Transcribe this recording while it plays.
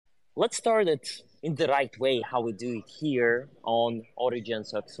let's start it in the right way, how we do it here on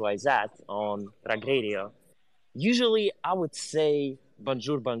OriGensXYZ on Rag Radio. Usually, I would say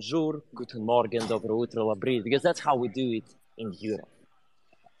bonjour, bonjour, guten Morgen, dobro utro, labrit, because that's how we do it in Europe.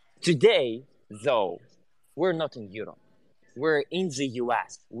 Today, though, we're not in Europe. We're in the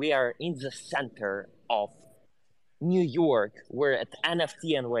US. We are in the center of New York. We're at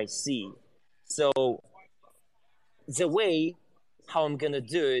NFTNYC. So the way how I'm gonna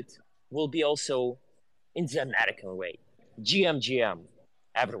do it will be also in the American way. GMGM,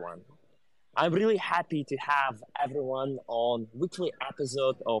 everyone. I'm really happy to have everyone on weekly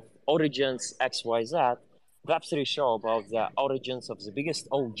episode of Origins XYZ, Web3 show about the origins of the biggest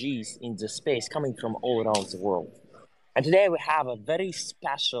OGs in the space coming from all around the world. And today we have a very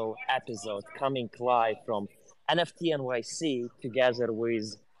special episode coming live from NFT NYC together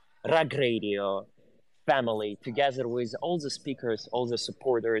with Rag Radio family, together with all the speakers, all the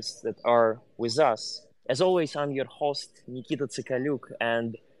supporters that are with us. As always, I'm your host, Nikita Tsikaliuk,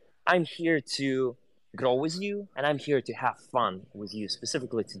 and I'm here to grow with you and I'm here to have fun with you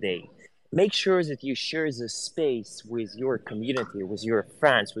specifically today. Make sure that you share this space with your community, with your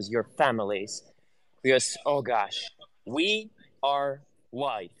friends, with your families, because oh gosh, we are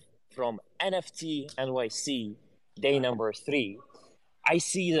live from NFT NYC day number 3. I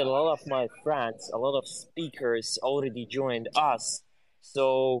see that a lot of my friends, a lot of speakers already joined us.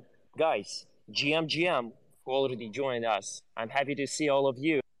 So, guys, GM who already joined us, I'm happy to see all of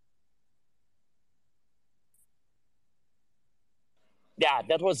you. Yeah,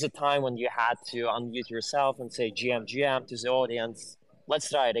 that was the time when you had to unmute yourself and say GM to the audience. Let's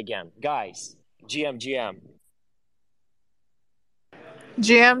try it again. Guys, GM.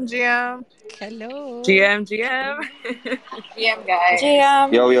 GM. Hello. GM. GM guys.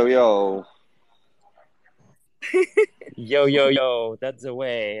 GM. Yo. Yo, that's the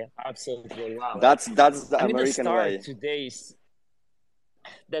way. Absolutely love it. That's the I'm gonna American start way. today's.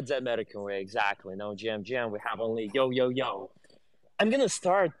 That's the American way, exactly. No GM. We have only yo. I'm gonna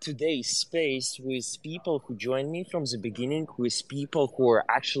start today's space with people who joined me from the beginning, with people who are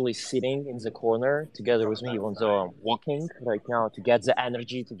actually sitting in the corner together with me, even though I'm walking right now to get the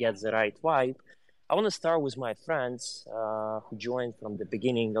energy, to get the right vibe. I want to start with my friends who joined from the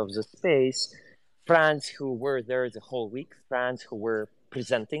beginning of the space, friends who were there the whole week, friends who were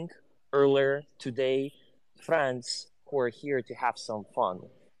presenting earlier today, friends who are here to have some fun.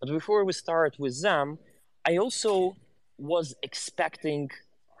 But before we start with them, I also was expecting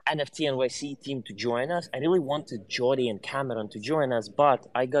NFTNYC team to join us. I really wanted Jody and Cameron to join us, but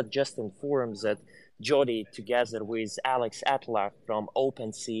I got just informed that Jody, together with Alex Atla from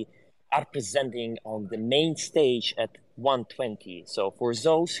OpenSea, are presenting on the main stage at 1:20. So for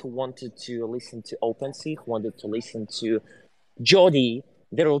those who wanted to listen to OpenSea, who wanted to listen to Jody,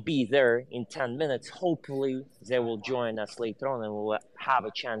 they will be there in 10 minutes. Hopefully, they will join us later on and we'll have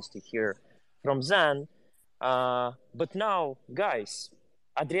a chance to hear from them. But now, guys,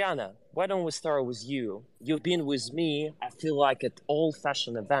 Adriana, why don't we start with you? You've been with me, I feel like, at all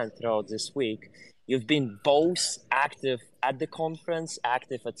fashion events throughout this week. You've been both active at the conference,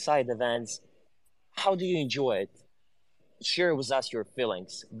 active at side events. How do you enjoy it? Share with us your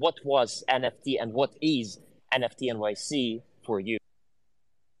feelings. What was NFT and what is NFT NYC for you?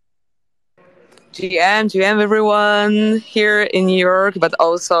 GM, everyone here in New York, but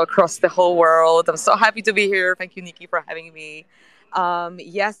also across the whole world. I'm so happy to be here. Thank you, Nikki, for having me.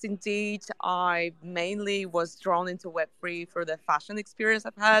 Yes, indeed, I mainly was drawn into Web3 for the fashion experience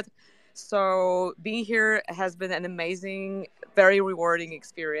I've had. So being here has been an amazing, very rewarding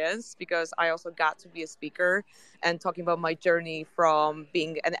experience because I also got to be a speaker and talking about my journey from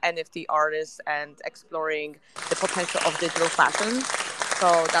being an NFT artist and exploring the potential of digital fashion. So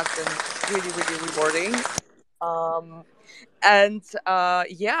that's been really rewarding.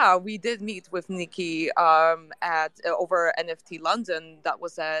 Yeah, we did meet with Nikki at over NFT London. That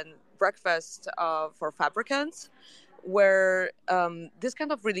was a breakfast for fabricants where this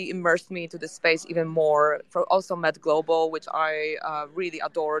kind of really immersed me into the space even more. For also met Global, which I really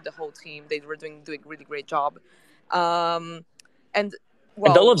adore the whole team. They were doing really great job. And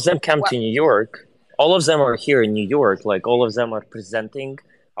well, and all of them come to New York. All of them are here in New York. Like all of them are presenting.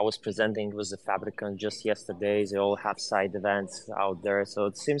 I was presenting with the Fabricant just yesterday. They all have side events out there. So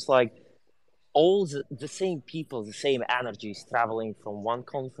it seems like all the same people, the same energies traveling from one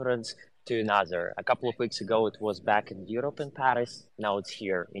conference to another. A couple of weeks ago, it was back in Europe in Paris. Now it's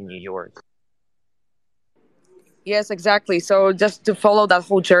here in New York. Yes, exactly. So just to follow that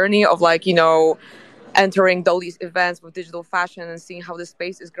whole journey of entering all these events with digital fashion and seeing how the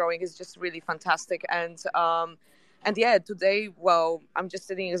space is growing is just really fantastic. And And yeah, today, well, I'm just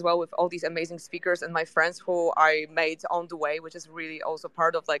sitting as well with all these amazing speakers and my friends who I made on the way, which is really also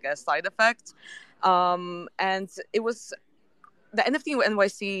part of like a side effect. And it was the NFT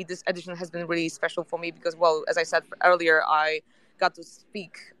NYC, this edition has been really special for me because, well, as I said earlier, I got to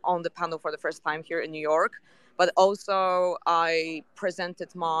speak on the panel for the first time here in New York, but also I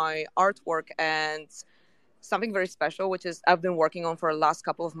presented my artwork and something very special, which is I've been working on for the last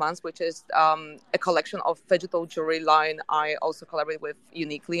couple of months, which is a collection of digital jewelry line I also collaborate with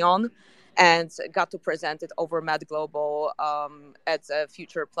Uniquely on, and got to present it over Mad Global at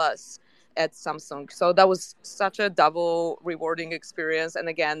Future Plus at Samsung. So that was such a double rewarding experience. And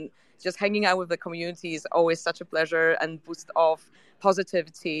again, just hanging out with the community is always such a pleasure and boost of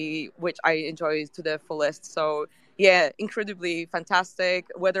positivity, which I enjoy to the fullest. So yeah, incredibly fantastic.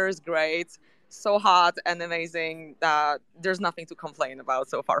 Weather is great, so hot and amazing that there's nothing to complain about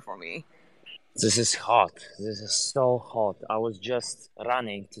so far for me. This is hot. This is so hot. I was just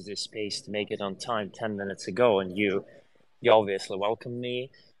running to this space to make it on time 10 minutes ago, and you obviously welcomed me.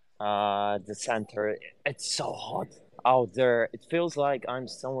 The center, it's so hot out there. It feels like I'm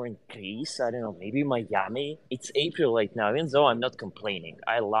somewhere in Greece. I don't know, maybe Miami. It's April right now, even though I'm not complaining.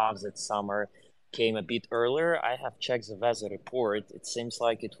 I love that summer came a bit earlier. I have checked the weather report. It seems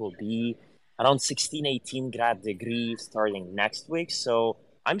like it will be around 16, 18 grad degrees starting next week. So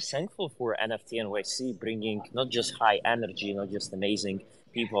I'm thankful for NFTNYC bringing not just high energy, not just amazing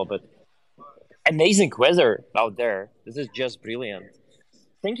people, but amazing weather out there. This is just brilliant.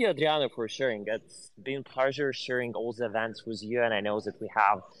 Thank you, Adriano, for sharing. It's been a pleasure sharing all the events with you, and I know that we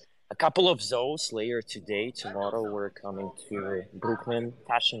have a couple of those later today. Tomorrow, we're coming to Brooklyn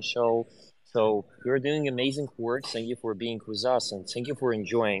Fashion Show. So you're doing amazing work. Thank you for being with us, and thank you for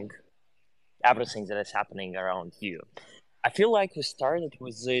enjoying everything that is happening around you. I feel like we started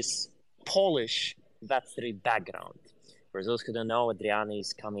with this Polish Web3 background. For those who don't know, Adriana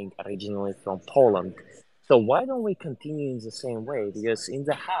is coming originally from Poland. So why don't we continue in the same way? Because in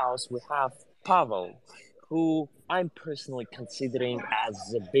the house we have Pavel, who I'm personally considering as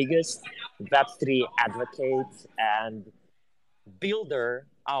the biggest Web3 advocate and builder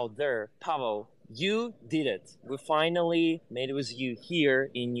out there. Pavel, you did it. We finally made it with you here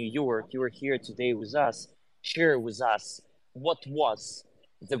in New York. You were here today with us. Share with us what was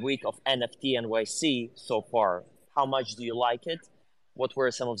the week of NFT NYC so far. How much do you like it? What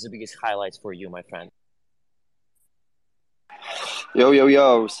were some of the biggest highlights for you, my friend? Yo, yo,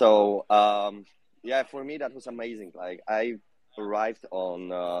 yo. So, yeah, for me, that was amazing. Like, I arrived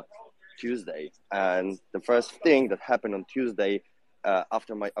on Tuesday, and the first thing that happened on Tuesday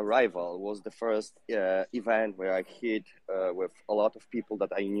after my arrival was the first event where I hit with a lot of people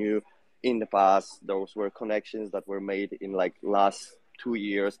that I knew in the past. Those were connections that were made in like last 2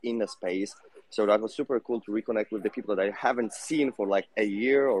 years in the space. So that was super cool to reconnect with the people that I haven't seen for like a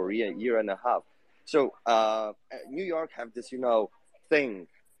year or a year and a half. So New York have this, thing,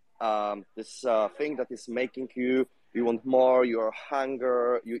 this thing that is making you want more, your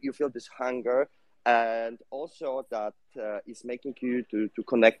hunger, you feel this hunger, and also that is making you to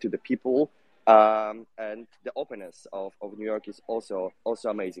connect to the people, and the openness of New York is also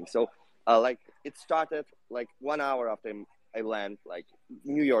amazing. So like it started like 1 hour after I land, like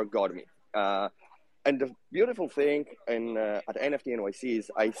New York got me. And the beautiful thing at NFT NYC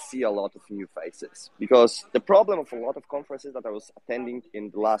is I see a lot of new faces, because the problem of a lot of conferences that I was attending in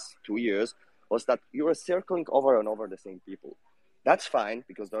the last 2 years was that you were circling over and over the same people. That's fine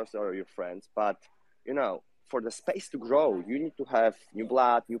because those are your friends, but for the space to grow, you need to have new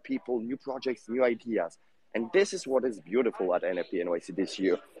blood, new people, new projects, new ideas. And this is what is beautiful at NFT NYC this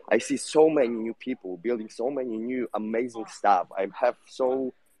year. I see so many new people building so many new amazing stuff. I have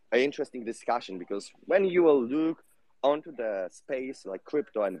so an interesting discussion, because when you will look onto the space like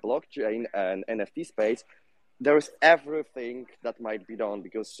crypto and blockchain and NFT space, there is everything that might be done,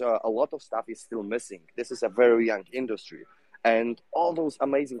 because a lot of stuff is still missing. This is a very young industry, and all those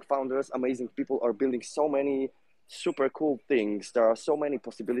amazing founders, amazing people are building so many super cool things. There are so many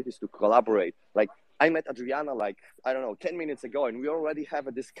possibilities to collaborate. Like I met Adriana like, I don't know, 10 minutes ago, and we already have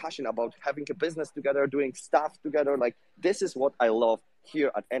a discussion about having a business together, doing stuff together. Like this is what I love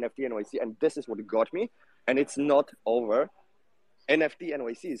here at NFT NYC, and this is what got me. And it's not over. NFT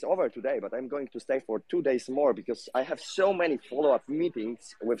NYC is over today, but I'm going to stay for 2 days more, because I have so many follow-up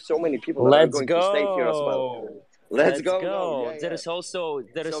meetings with so many people that are Let's going to stay here as well. go. Let's Let's go. go. Yeah, There yeah. is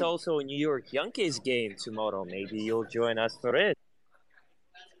So also a New York Yankees game tomorrow. Maybe you'll join us for it.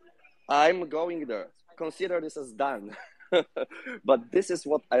 I'm going there. Consider this as done. But this is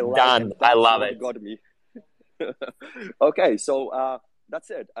what I like, Done. and I that's love what it. got me. Okay, so that's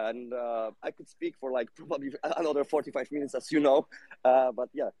it. And I could speak for like probably another 45 minutes, as you know. But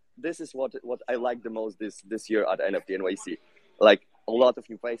yeah, this is what I like the most this year at NFTNYC. Like a lot of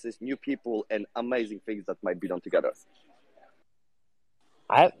new faces, new people, and amazing things that might be done together.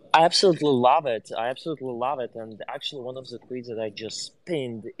 I absolutely love it. I absolutely love it. And actually, one of the tweets that I just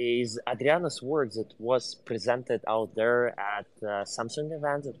pinned is Adriana's work that was presented out there at Samsung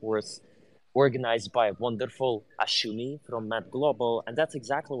event that was organized by wonderful Ashumi from Met Global. And that's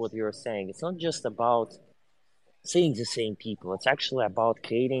exactly what you're saying. It's not just about seeing the same people. It's actually about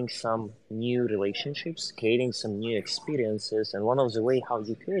creating some new relationships, creating some new experiences. And one of the way how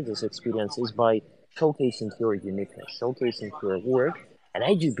you create this experience is by showcasing your uniqueness, showcasing your work. And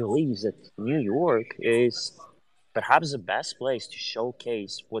I do believe that New York is perhaps the best place to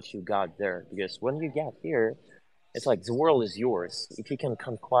showcase what you got there. Because when you get here, it's like the world is yours. If you can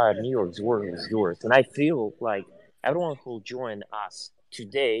conquer New York, the world is yours. And I feel like everyone who joined us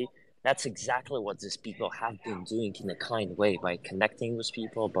today, that's exactly what these people have been doing in a kind way by connecting with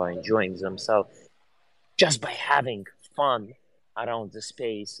people, by enjoying themselves, just by having fun around the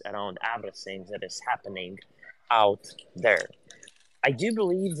space, around everything that is happening out there. I do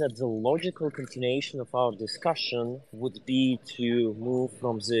believe that the logical continuation of our discussion would be to move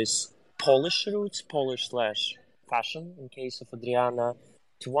from this Polish roots, Polish slash fashion in case of Adriana,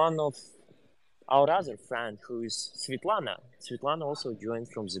 to one of our other friend who is Svetlana. Svetlana also joined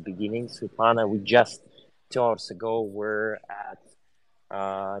from the beginning. Svetlana, we just 2 hours ago were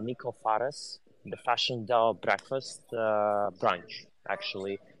at Nico Fares, the Fashion Doll breakfast brunch,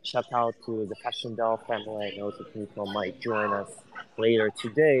 actually. Shout out to the Fashion Doll family. I know that Nico might join us later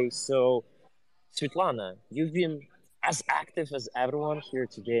today. So, Svetlana, you've been as active as everyone here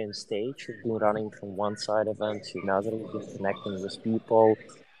today on stage. You've been running from one side event to another, you've been connecting with people.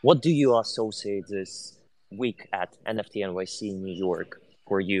 What do you associate this week at NFT NYC in New York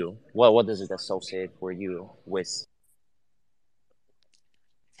for you? What does it associate for you with?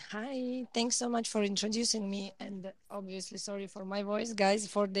 Hi, thanks so much for introducing me. And obviously, sorry for my voice, guys.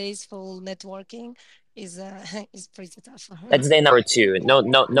 4 days full networking is is pretty tough. That's day number two.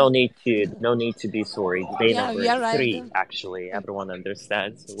 No need to be sorry. It's day Yeah, we number arrived three. Actually, everyone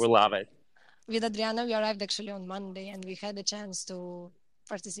understands. We love it. with Adriana. We arrived actually on Monday, and we had a chance to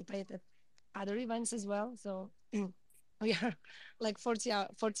participate at other events as well. So we are like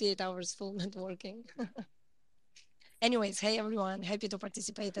 48 hours full networking. Anyways, hey everyone, happy to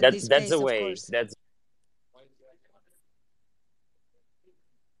participate at this That's the space, of way. course. That's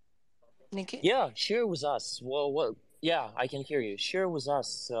Nikki? Yeah, share with us. Well, what? Yeah, I can hear you. Share with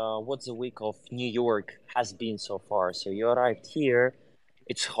us what the week of New York has been so far. So you arrived here.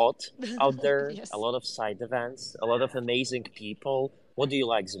 It's hot out there. A Yes. lot of side events. A lot of amazing people. What do you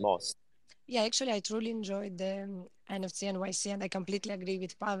like the most? Yeah, actually, I truly enjoyed the NFC NYC, and I completely agree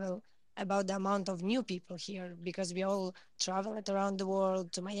with Pavel about the amount of new people here because we all traveled around the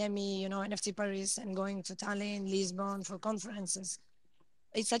world to Miami, NFT Paris, and going to Tallinn, Lisbon for conferences.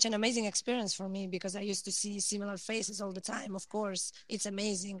 It's such an amazing experience for me because I used to see similar faces all the time. Of course, it's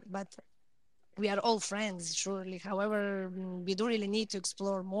amazing, but we are all friends, surely. However, we do really need to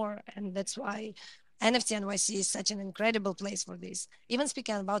explore more, and that's why NFT NYC is such an incredible place for this. Even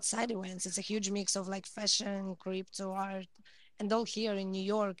speaking about side events, it's a huge mix of like fashion, crypto, art, and all here in New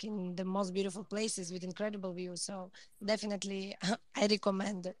York in the most beautiful places with incredible views. So definitely, I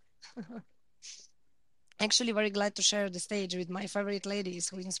recommend it. Actually very glad to share the stage with my favorite ladies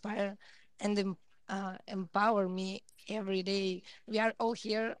who inspire and empower me every day. We are all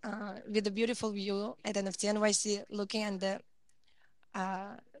here with a beautiful view at NFT NYC looking at the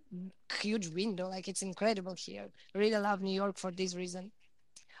uh, huge window. Like it's incredible here. Really love New York for this reason.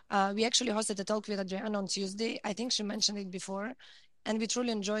 We actually hosted a talk with Adriana on Tuesday. I think she mentioned it before. And we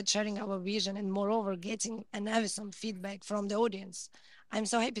truly enjoyed sharing our vision and, moreover, getting and having some feedback from the audience. I'm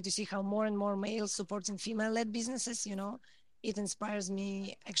so happy to see how more and more males supporting female led businesses, It inspires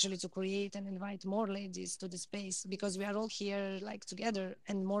me actually to create and invite more ladies to the space because we are all here like together.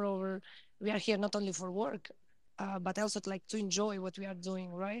 And, moreover, we are here not only for work, but also to enjoy what we are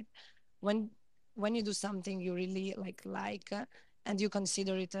doing, right? When when you do something you really like and you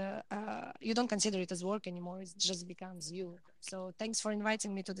don't consider it as work anymore, it just becomes you. So thanks for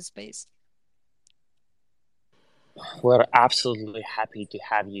inviting me to the space. We're absolutely happy to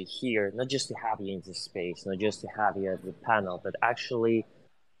have you here, not just to have you in this space, not just to have you at the panel, but actually,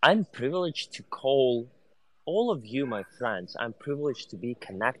 I'm privileged to call all of you my friends. I'm privileged to be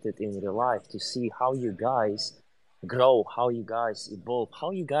connected in real life, to see how you guys grow, how you guys evolve,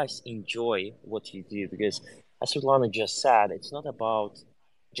 how you guys enjoy what you do. Because as Svetlana just said, it's not about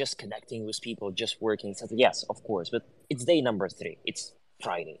just connecting with people, just working. So yes, of course, but it's day number three. It's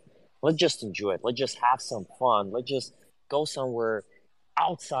Friday. Let's just enjoy it. Let's just have some fun. Let's just go somewhere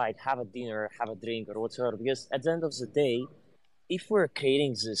outside, have a dinner, have a drink, or whatever. Because at the end of the day, if we're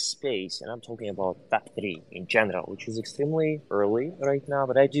creating this space, and I'm talking about Web3 in general, which is extremely early right now,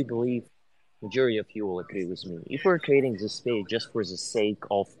 but I do believe majority of you will agree with me. If we're creating this space just for the sake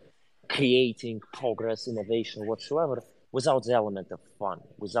of creating progress, innovation, whatsoever, without the element of fun,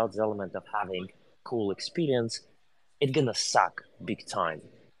 without the element of having cool experience, it's gonna suck big time.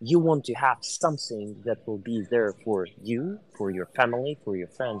 You want to have something that will be there for you, for your family, for your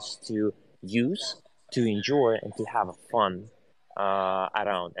friends to use, to enjoy, and to have fun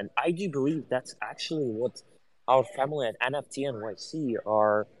around. And I do believe that's actually what our family at NFTNYC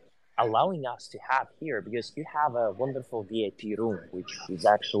are allowing us to have here, because you have a wonderful VIP room, which is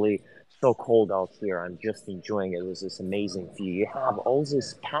actually so cold out here. I'm just enjoying it with this amazing view. You have all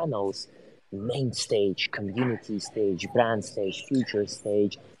these panels, main stage, community stage, brand stage, future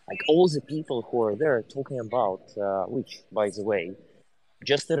stage, like all the people who are there talking about, which, by the way,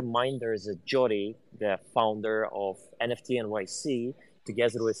 just a reminder that Jody, the founder of NFT NYC,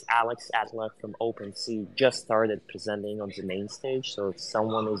 together with Alex Atla from OpenSea, just started presenting on the main stage. So if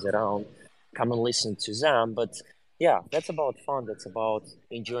someone is around, come and listen to them. But yeah, that's about fun. That's about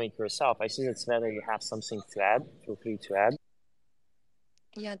enjoying yourself. I see that Sveta, you have something to add. Feel free to add.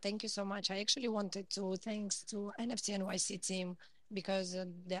 Yeah, thank you so much. I actually wanted to thanks to NFT NYC team because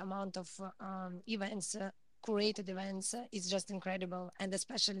the amount of events, curated events, is just incredible. And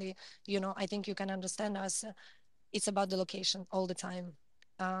especially, I think you can understand us. It's about the location all the time.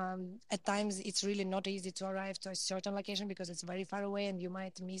 At times, it's really not easy to arrive to a certain location because it's very far away and you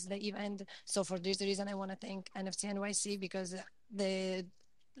might miss the event. So for this reason, I want to thank NFT NYC because the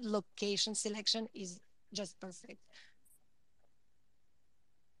location selection is just perfect.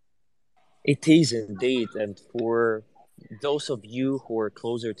 It is indeed, and for those of you who are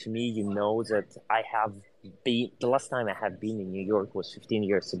closer to me, you know that I have been. The last time I had been in New York was 15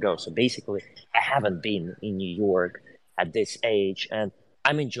 years ago. So basically, I haven't been in New York at this age, and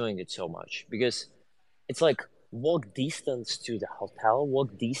I'm enjoying it so much because it's like walk distance to the hotel,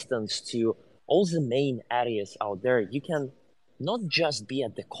 walk distance to all the main areas out there. You can not just be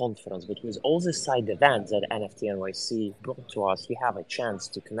at the conference, but with all the side events that NFT NYC brought to us, we have a chance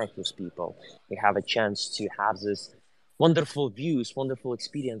to connect with people. We have a chance to have this wonderful views, wonderful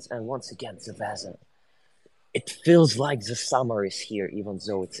experience, and once again, the weather. It feels like the summer is here, even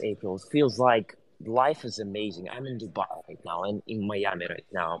though it's April. It feels like life is amazing. I'm in Dubai right now and in Miami right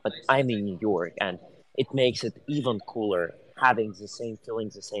now, but I'm in New York, and it makes it even cooler having the same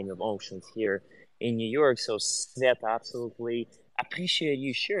feelings, the same emotions here in New York. So, Sveta, absolutely appreciate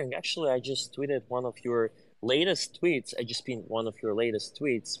you sharing. Actually, I just tweeted one of your latest tweets. I just pinned one of your latest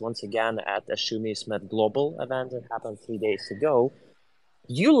tweets once again at Ashumi's Met Global event that happened 3 days ago.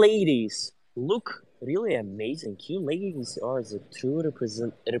 You ladies look really amazing. You ladies are the true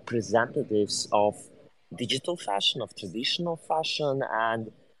representatives of digital fashion, of traditional fashion,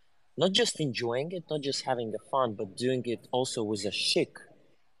 and not just enjoying it, not just having the fun, but doing it also with a chic.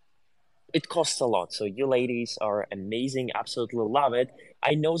 It costs a lot. So you ladies are amazing. Absolutely love it.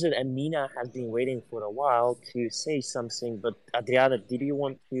 I know that Amina has been waiting for a while to say something, but Adriana, did you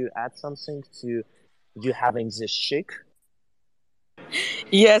want to add something to you having this chic?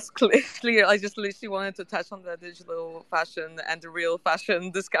 Yes, clear. I just literally wanted to touch on the digital fashion and the real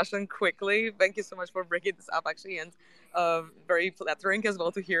fashion discussion quickly. Thank you so much for bringing this up, actually, and very flattering as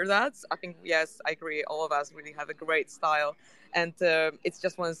well to hear that. I think, yes, I agree. All of us really have a great style, and it's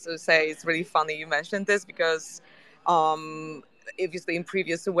just wanted to say it's really funny you mentioned this because. Um, Obviously in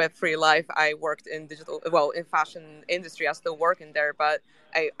previous web3 life I worked in digital, well, in fashion industry. I still work in there, but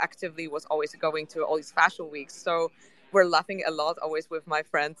I actively was always going to all these fashion weeks. So we're laughing a lot always with my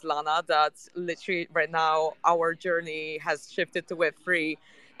friend Lana that literally right now our journey has shifted to Web3,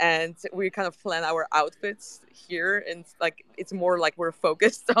 and we kind of plan our outfits here, and like it's more like we're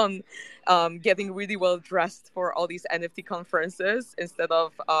focused on getting really well dressed for all these NFT conferences instead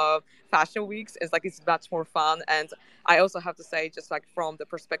of fashion weeks. It's like it's much more fun. And I also have to say, just like from the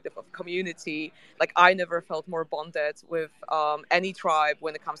perspective of community, like I never felt more bonded with any tribe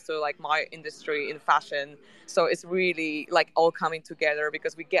when it comes to like my industry in fashion. So it's really like all coming together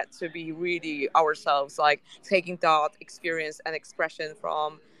because we get to be really ourselves, like taking that experience and expression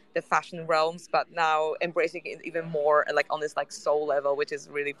from the fashion realms, but now embracing it even more and like on this like soul level, which is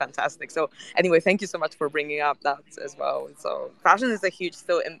really fantastic. So anyway, thank you so much for bringing up that as well. So fashion is a huge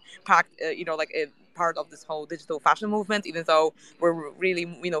still impact, like part of this whole digital fashion movement, even though we're really,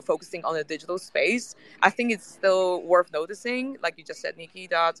 focusing on the digital space. I think it's still worth noticing, like you just said, Nikki,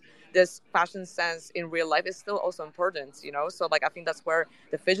 that this fashion sense in real life is still also important, so like I think that's where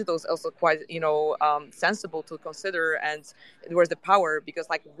the digital is also quite, sensible to consider, and where's the power, because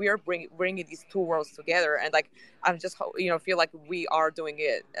like we're bringing these two worlds together, and like I'm just, feel like we are doing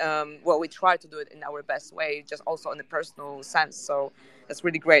it, well, we try to do it in our best way, just also in a personal sense. So that's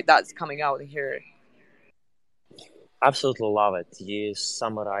really great that's coming out here. Absolutely love it. You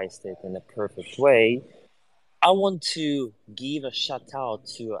summarized it in a perfect way. I want to give a shout out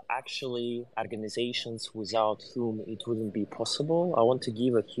to actually organizations without whom it wouldn't be possible. I want to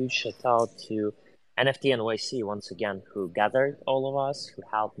give a huge shout out to NFTNYC once again, who gathered all of us, who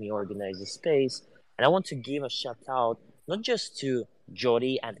helped me organize the space. And I want to give a shout out not just to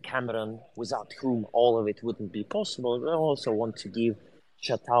Jody and Cameron, without whom all of it wouldn't be possible, but I also want to give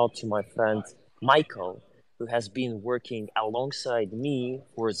shout out to my friend Michael, who has been working alongside me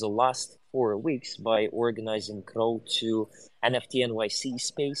for the last 4 weeks by organizing Grow to NFT NYC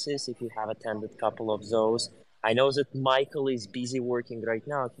spaces. If you have attended a couple of those, I know that Michael is busy working right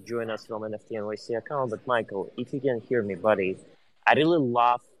now to join us from NFT NYC account. But Michael, if you can hear me, buddy, I really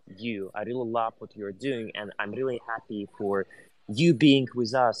love you. I really love what you're doing, and I'm really happy for you being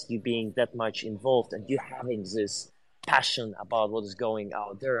with us, you being that much involved, and you having this passion about what is going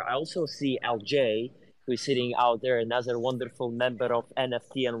out there. I also see LJ, who is sitting out there, another wonderful member of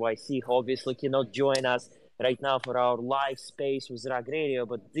NFT NYC, who obviously cannot join us right now for our live space with Rag Radio,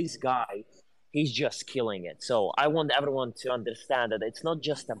 but this guy, he's just killing it. So I want everyone to understand that it's not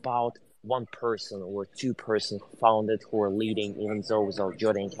just about one person or two persons who found it, who are leading, even though without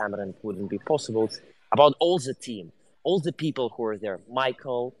Jody and Cameron it wouldn't be possible. It's about all the team, all the people who are there.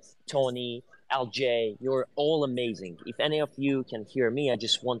 Michael, Tony, LJ, you're all amazing. If any of you can hear me, I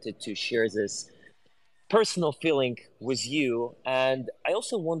just wanted to share this personal feeling with you. And I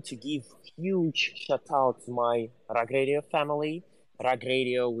also want to give huge shout out to my Rag Radio family. Rag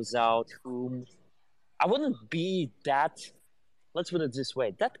Radio, without whom I wouldn't be that, let's put it this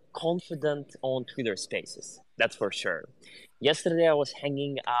way, that confident on Twitter spaces. That's for sure. Yesterday I was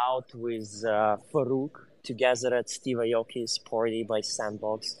hanging out with Farouk together at Steve Aoki's party by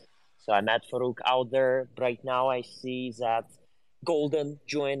Sandbox. So I met Farouk out there. Right now I see that Golden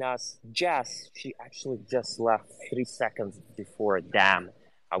joined us. Jess, she actually just left 3 seconds before. Damn,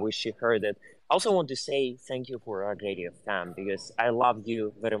 I wish she heard it. I also want to say thank you for our radio fam, because I love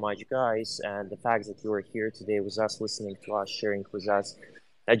you very much, guys, and the fact that you are here today with us, listening to us, sharing with us,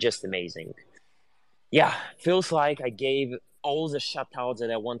 that's just amazing. Yeah, feels like I gave all the shout outs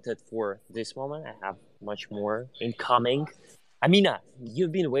that I wanted for this moment. I have much more incoming. Amina,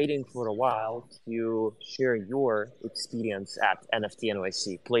 you've been waiting for a while to share your experience at NFT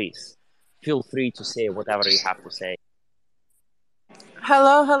NYC. Please feel free to say whatever you have to say.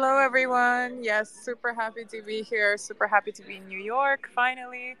 Hello, everyone. Yes, super happy to be here. Super happy to be in New York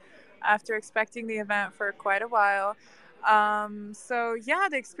finally, after expecting the event for quite a while. So yeah,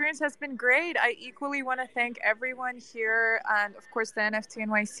 the experience has been great. I equally want to thank everyone here, and of course the NFT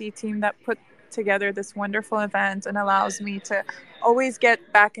NYC team that put together this wonderful event and allows me to always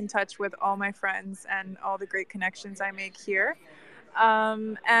get back in touch with all my friends and all the great connections I make here.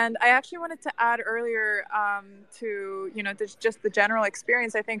 And I actually wanted to add earlier, to just the general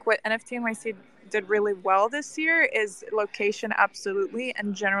experience. I think what NFT NYC did really well this year is location, absolutely,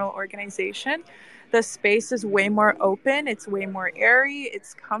 and general organization. The space is way more open. It's way more airy.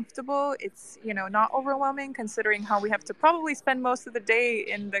 It's comfortable. It's not overwhelming, considering how we have to probably spend most of the day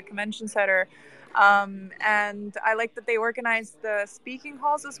in the convention center. And I like that they organized the speaking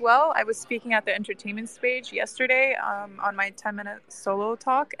halls as well. I was speaking at the entertainment stage yesterday, on my 10-minute solo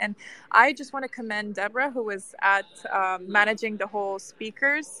talk. And I just want to commend Deborah, who was at managing the whole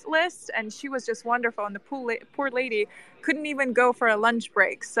speakers list. And she was just wonderful. And the poor lady couldn't even go for a lunch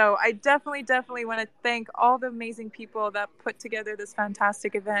break. So I definitely want to thank all the amazing people that put together this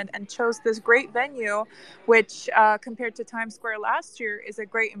fantastic event and chose this great venue, which compared to Times Square last year is a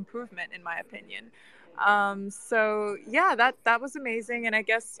great improvement in my opinion. So yeah, that was amazing. And I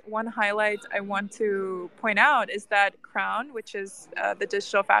guess one highlight I want to point out is that Crown, which is the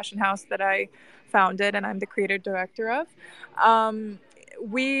digital fashion house that I founded and I'm the creative director of.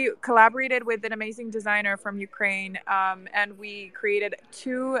 We collaborated with an amazing designer from Ukraine, and we created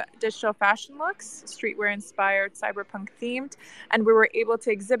 2 digital fashion looks, streetwear inspired, cyberpunk themed, and we were able to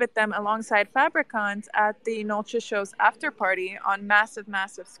exhibit them alongside Fabricant at the Nolce Show's after party on massive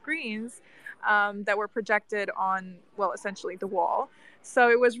screens that were projected on, well, essentially the wall. So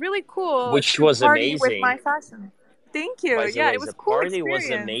it was really cool Which to was party with amazing. my fashion. Thank By you. the Yeah, way, it was the a cool party was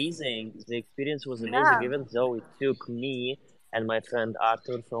experience. amazing. The experience was amazing, Yeah. even though it took me and my friend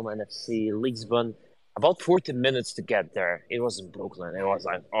Arthur from NFC Lisbon about 40 minutes to get there. It was in Brooklyn. It was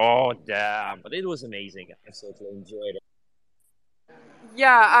like, oh, damn. But it was amazing. I absolutely enjoyed it.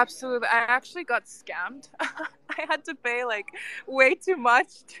 Yeah, absolutely. I actually got scammed. I had to pay like way too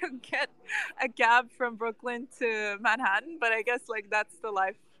much to get a cab from Brooklyn to Manhattan, but I guess like that's the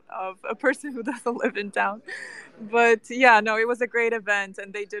life of a person who doesn't live in town. But yeah, no, it was a great event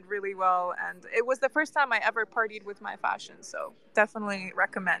and they did really well, and it was the first time I ever partied with my fashion, so definitely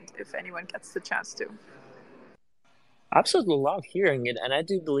recommend if anyone gets the chance to. Absolutely love hearing it. And I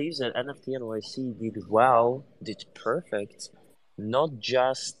do believe that NFTNYC did well, did perfect, not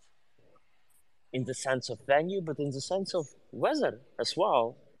just in the sense of venue, but in the sense of weather as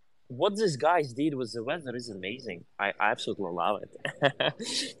well. What these guys did with the weather is amazing. I absolutely love it.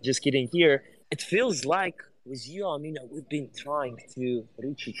 Just kidding here. It feels like with you, Amina, we've been trying to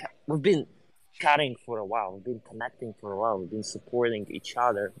reach each other. We've been chatting for a while. We've been connecting for a while. We've been supporting each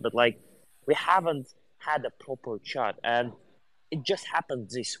other. But like, we haven't had a proper chat. And it just happened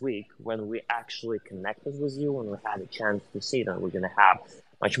this week when we actually connected with you, when we had a chance to see that we're going to have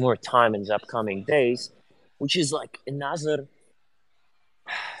much more time in the upcoming days, which is like another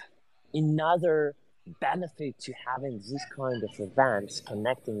benefit to having this kind of events,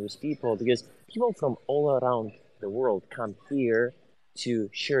 connecting with people, because people from all around the world come here to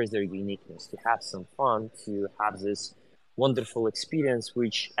share their uniqueness, to have some fun, to have this wonderful experience,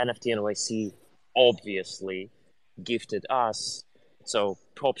 which NFT NYC obviously gifted us. So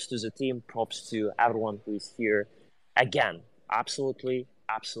props to the team, props to everyone who is here. Again, absolutely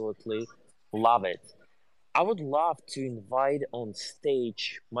love it. I would love to invite on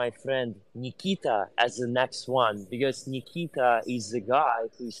stage my friend Nikita as the next one, because Nikita is the guy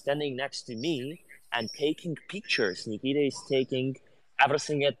who is standing next to me and taking pictures. Nikita is taking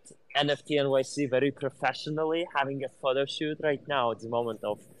everything at NFT NYC very professionally, having a photo shoot right now at the moment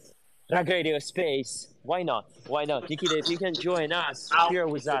of Drag Radio Space. Why not? Why not? Nikita, if you can join us, share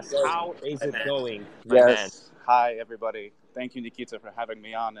with us, how is it going, my man? Yes. Hi, everybody. Thank you, Nikita, for having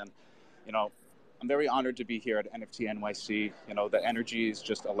me on. And, you know, I'm very honored to be here at NFT NYC. You know, the energy is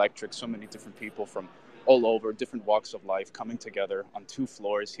just electric. So many different people from all over, different walks of life coming together on 2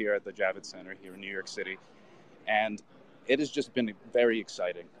 floors here at the Javits Center here in New York City. And it has just been very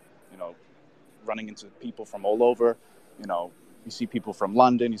exciting, you know, running into people from all over. You know, you see people from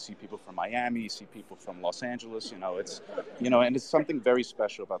London, you see people from Miami, you see people from Los Angeles. And it's something very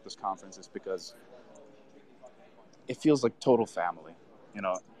special about this conference is because it feels like total family. You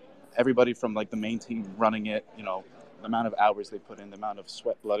know, everybody from like the main team running it, the amount of hours they put in, the amount of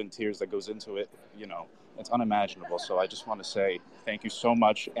sweat, blood, and tears that goes into it, it's unimaginable. So I just want to say thank you so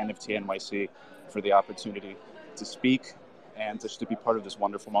much, NFT NYC, for the opportunity to speak and just to be part of this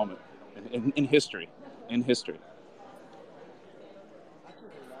wonderful moment in history. In history.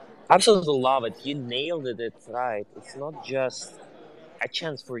 Absolutely love it. You nailed it. It's right. It's not just a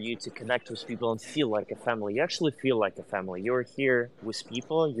chance for you to connect with people and feel like a family. You actually feel like a family. You're here with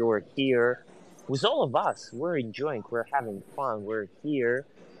people. You're here with all of us. We're enjoying. We're having fun. We're here.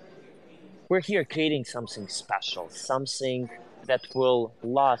 We're here creating something special, something that will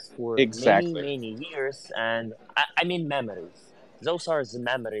last for Exactly. many years. And I mean memories. Those are the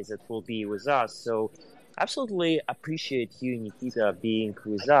memories that will be with us. So absolutely appreciate you, Nikita, being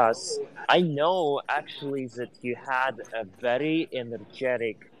with us. I know actually that you had a very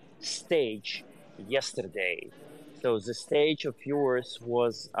energetic stage yesterday. So the stage of yours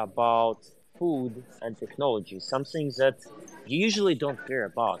was about food and technology, something that you usually don't hear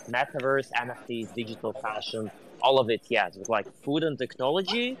about. Metaverse, NFTs, digital fashion, all of it, yes. But like food and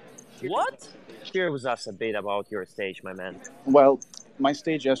technology, what? Share with us a bit about your stage, my man. Well, my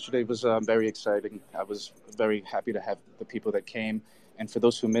stage yesterday was very exciting. I was very happy to have the people that came. And for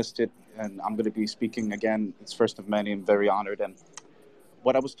those who missed it, and I'm going to be speaking again, it's first of many. I'm very honored. And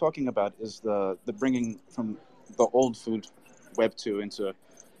what I was talking about is the bringing from the old food Web 2 into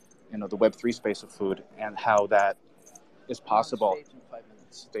the Web 3 space of food, and how that is possible.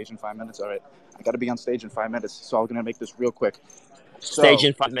 Stage in 5 minutes. All right, I got to be on stage in 5 minutes, so I'm going to make this real quick. Stage So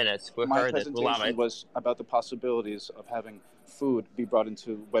in 5 minutes. We my heard it. We love presentation it. was about the possibilities of having food be brought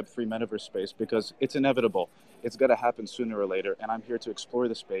into Web3 metaverse space, because it's inevitable. It's going to happen sooner or later, and I'm here to explore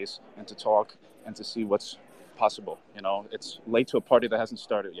the space and to talk and to see what's possible. It's late to a party that hasn't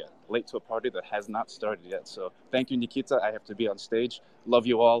started yet. Late to a party that has not started yet. So thank you, Nikita. I have to be on stage. Love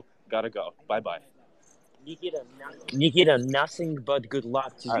you all. Gotta go. Bye-bye. Nikita, nothing but good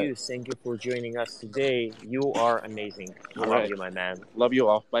luck to All right. you. Thank you for joining us today. You are amazing. We All love right. you, my man. Love you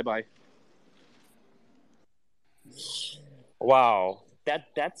all. Bye-bye. Wow,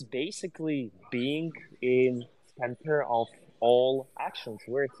 that's basically being in center of all actions.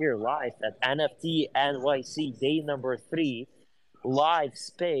 We're here live at NFT NYC day number 3, live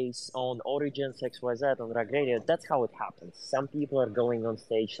space on Origins XYZ on Rag Radio. That's how it happens. Some people are going on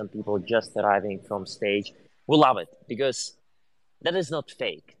stage, some people just arriving from stage. We love it because that is not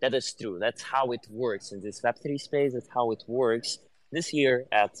fake. That is true. That's how it works in this Web3 space. That's how it works this year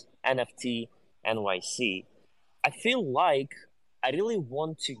at NFT NYC. I feel like I really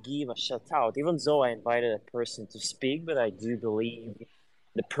want to give a shout out, even though I invited a person to speak, but I do believe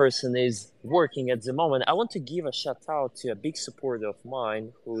the person is working at the moment. I want to give a shout out to a big supporter of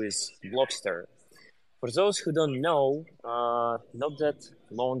mine who is Blockster. For those who don't know, not that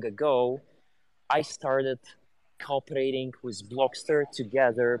long ago, I started cooperating with Blockster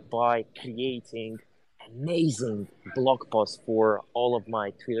together by creating amazing blog posts for all of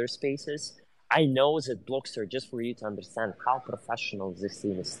my Twitter spaces. I know that Blockster, just for you to understand how professional this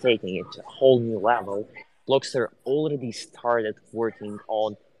team is taking it to a whole new level, Blockster already started working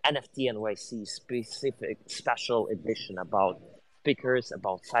on NFT NYC specific special edition about speakers,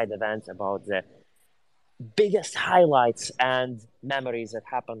 about side events, about the biggest highlights and memories that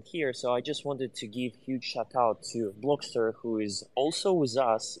happened here. So I just wanted to give huge shout out to Blockster, who is also with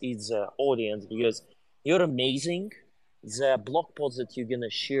us in the audience, because you're amazing. The blog post that you're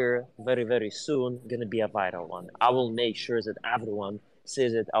gonna share very, very soon gonna be a viral one. I will make sure that everyone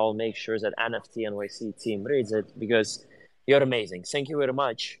sees it. I will make sure that NFT NYC team reads it because you're amazing. Thank you very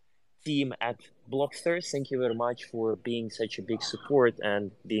much, team at Blockster. Thank you very much for being such a big support and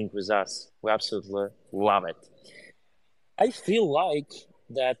being with us. We absolutely love it. I feel like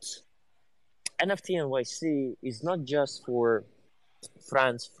that NFT NYC is not just for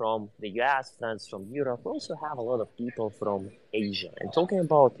friends from the US, friends from Europe. We also have a lot of people from Asia. And talking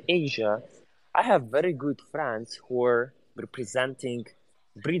about Asia, I have very good friends who are representing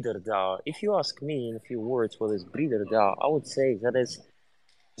Breeder DAO. If you ask me in a few words what is Breeder DAO, I would say that is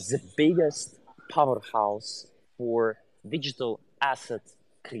the biggest powerhouse for digital asset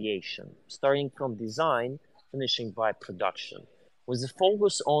creation, starting from design, finishing by production, with a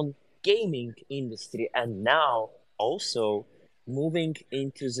focus on gaming industry and now also moving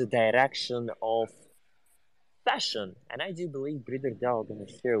into the direction of fashion. And I do believe Breeder Dao gonna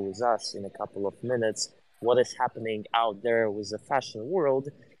share with us in a couple of minutes what is happening out there with the fashion world.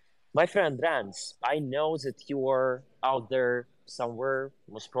 My friend Rans, I know that you are out there somewhere,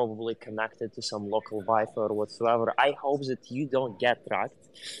 most probably connected to some local Wi-Fi or whatsoever. I hope that you don't get tracked.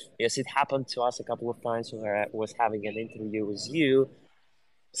 Yes, it happened to us a couple of times when I was having an interview with you.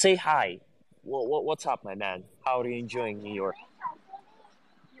 Say hi. What's up, my man? How are you enjoying New York?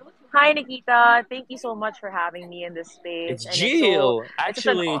 Hi, Nikita. Thank you so much for having me in this space. It's And it's so, Jill. it's such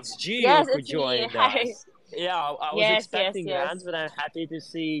an, Actually, it's Jill yes, who it's me. joined Hi. us. Yeah, I was Yes, yes, expecting yes. Rans, but I'm happy to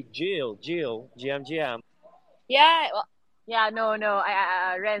see Jill. Jill, GM. Yeah, well, yeah, no, no.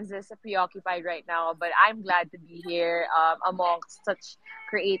 Renz is preoccupied right now, but I'm glad to be here amongst such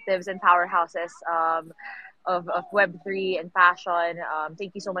creatives and powerhouses of Web3 and fashion.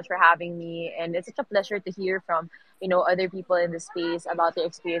 Thank you so much for having me, and it's such a pleasure to hear from other people in the space about their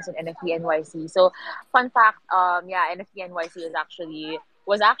experience in NFT NYC. So, fun fact, yeah, NFT NYC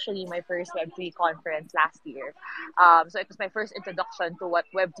was actually my first Web3 conference last year. So it was my first introduction to what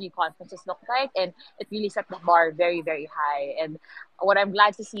Web3 conferences look like, and it really set the bar very, very high. And what I'm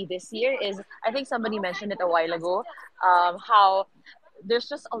glad to see this year is, I think somebody mentioned it a while ago, how there's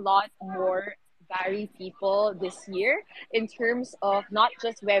just a lot more varied people this year in terms of not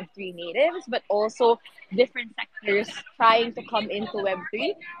just Web3 natives, but also different sectors trying to come into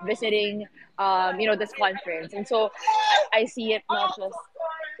Web3, visiting, this conference. And so I see it not just.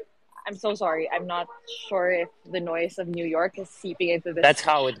 I'm so sorry. I'm not sure if the noise of New York is seeping into That's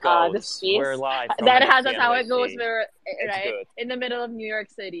how it this goes. We're space. live from That's how it goes. NFTNYC. We're It's right good. in the middle of New York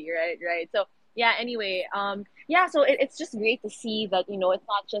City, right, right. So yeah. Anyway, yeah. So it's just great to see that it's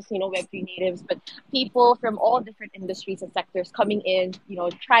not just Web3 natives, but people from all different industries and sectors coming in,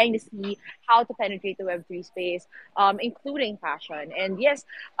 trying to see how to penetrate the Web3 space, including fashion. And yes,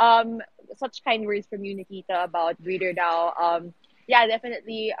 such kind words from you, Nikita, about Breeder DAO. Yeah,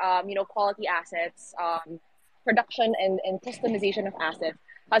 definitely. Quality assets, production and customization of assets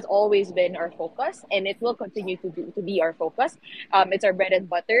has always been our focus, and it will continue to be our focus. It's our bread and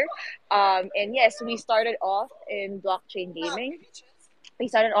butter. And yes, we started off in blockchain gaming,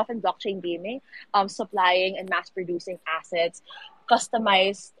 supplying and mass producing assets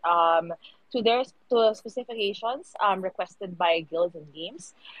customized to their to specifications requested by guilds and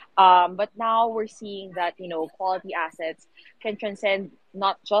games. But now we're seeing that quality assets can transcend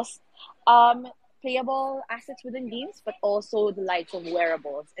not just um, playable assets within games, but also the likes of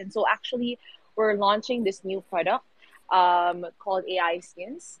wearables. And so actually, we're launching this new product called AI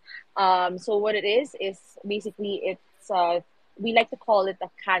Skins. So what it is basically we like to call it a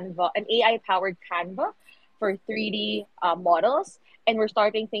Canva, an AI powered Canva for 3D models. And we're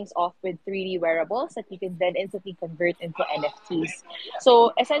starting things off with 3D wearables that you can then instantly convert into NFTs.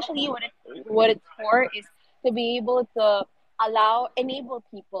 So essentially, what it's for is to be able to enable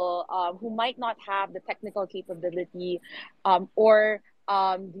people who might not have the technical capability or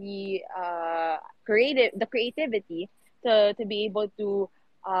the creativity to be able to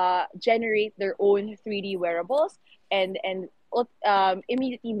generate their own 3D wearables and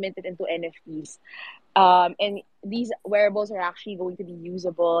immediately mint it into NFTs. And these wearables are actually going to be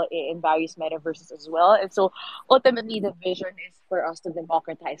usable in various metaverses as well. And so ultimately, the vision is for us to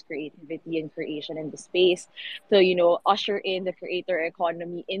democratize creativity and creation in the space, to usher in the creator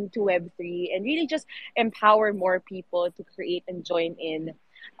economy into Web3, and really just empower more people to create and join in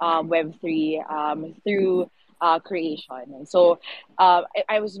Web3 through creation. And so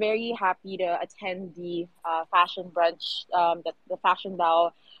I was very happy to attend the fashion brunch that the Fashion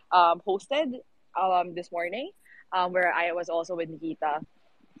DAO hosted this morning, where I was also with Nikita,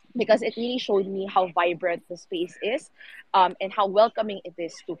 because it really showed me how vibrant the space is, and how welcoming it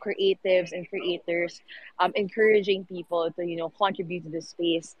is to creatives and creators, encouraging people to contribute to the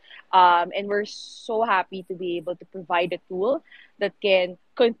space, and we're so happy to be able to provide a tool that can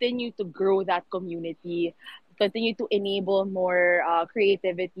continue to grow that community, continue to enable more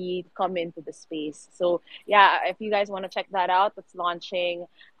creativity to come into the space. So yeah, if you guys want to check that out, that's launching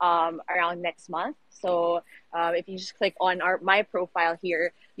around next month. So if you just click on my profile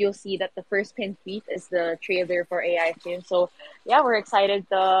here, you'll see that the first pinned tweet is the trailer for AI Film. So yeah, we're excited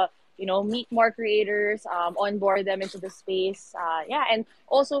to meet more creators, onboard them into the space. Yeah, and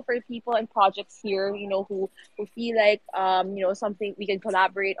also for people and projects here, who feel like something we can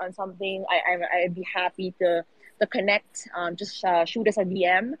collaborate on something. I'd be happy to connect. Just shoot us a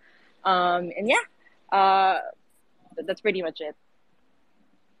DM, and yeah, that's pretty much it.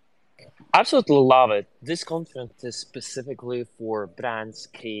 Absolutely love it. This conference is specifically for brands,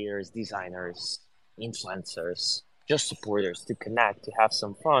 creators, designers, influencers, just supporters to connect, to have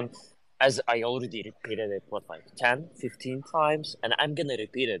some fun. As I already repeated it, what, like 10, 15 times? And I'm gonna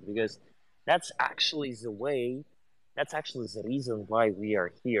repeat it because that's actually the way, that's actually the reason why we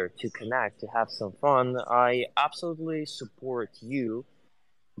are here, to connect, to have some fun. I absolutely support you,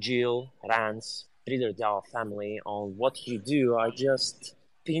 Jill, Rance, Breeder DAO family on what you do. I just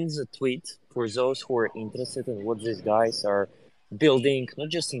pinned the tweet for those who are interested in what these guys are building, not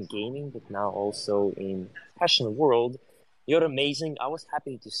just in gaming, but now also in fashion world. You're amazing. I was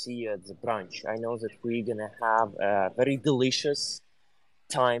happy to see you at the brunch. I know that we're gonna have a very delicious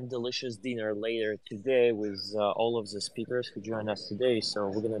dinner later today with all of the speakers who join us today. So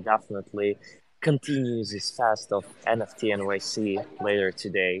we're gonna definitely continue this fast of NFT NYC later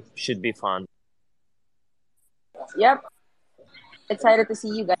today. Should be fun. Yep, excited to see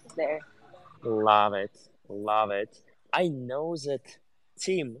you guys there. Love it. Love it. I know that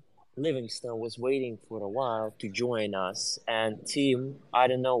Tim Livingston was waiting for a while to join us. And Tim, I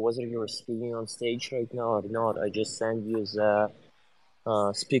don't know whether you're speaking on stage right now or not. I just sent you the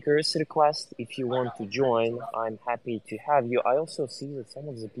speakers request. If you want to join, I'm happy to have you. I also see that some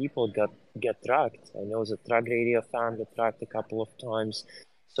of the people get tracked. I know the Track Radio fan got tracked a couple of times.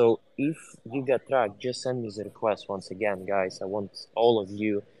 So if you get tracked, just send me the request once again, guys. I want all of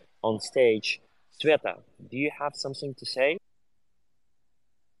you on stage. Sveta, do you have something to say?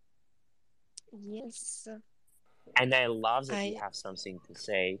 Yes, And I love that you I have something to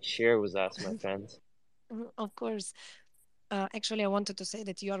say. Share with us, my friends. of course. Actually, I wanted to say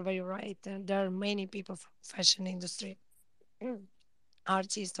that you are very right. There are many people from fashion industry,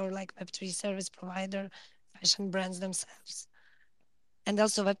 artists or like Web3 service provider, fashion brands themselves, and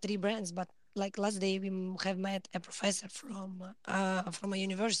also Web3 brands. But like last day, we have met a professor from a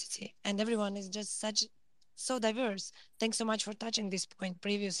university, and everyone is just so diverse. Thanks so much for touching this point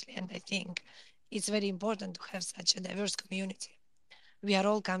previously, and I think it's very important to have such a diverse community. We are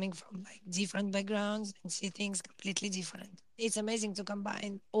all coming from like different backgrounds and see things completely different. It's amazing to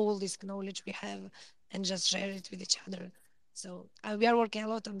combine all this knowledge we have and just share it with each other. So we are working a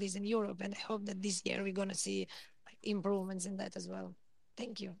lot on this in Europe, and I hope that this year we're gonna see like improvements in that as well.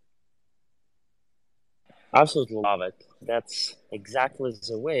 Thank you. Absolutely love it. That's exactly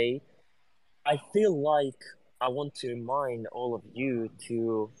the way. I feel like I want to remind all of you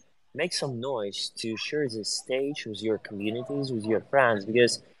to make some noise, to share this stage with your communities, with your friends,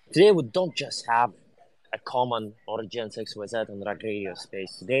 because today we don't just have a common OriGensXYZ and Rag Radio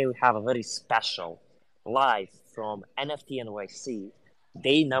space. Today we have a very special live from NFTNYC,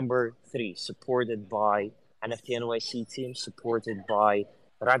 day number 3, supported by NFTNYC team, supported by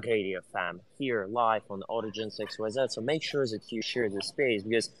Rag Radio fam, here live on OriGensXYZ. So make sure that you share the space,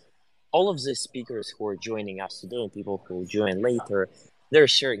 because all of the speakers who are joining us today and people who will join later, they're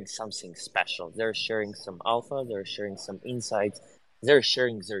sharing something special. They're sharing some alpha, they're sharing some insights, they're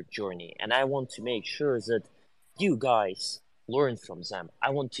sharing their journey. And I want to make sure that you guys learn from them.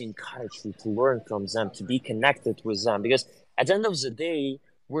 I want to encourage you to learn from them, to be connected with them, because at the end of the day,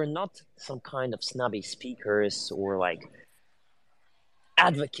 we're not some kind of snobby speakers or like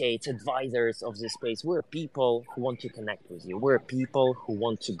advocates, advisors of this space. We're people who want to connect with you. We're people who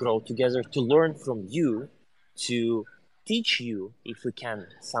want to grow together, to learn from you, to teach you if we can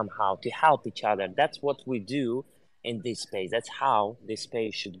somehow, to help each other. That's what we do in this space. That's how this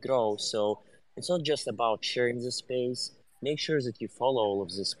space should grow. So it's not just about sharing the space. Make sure that you follow all of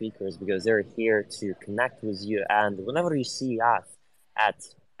the speakers, because they're here to connect with you. And whenever you see us at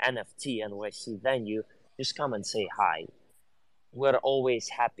NFT NYC venue, just come and say hi. We're always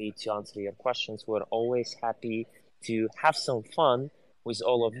happy to answer your questions. We're always happy to have some fun with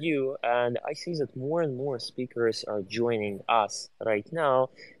all of you. And I see that more and more speakers are joining us right now.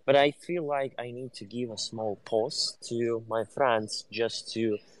 But I feel like I need to give a small pause to my friends, just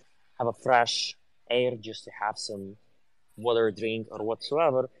to have a fresh air, just to have some water, drink, or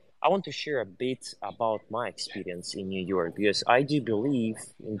whatsoever. I want to share a bit about my experience in New York, because I do believe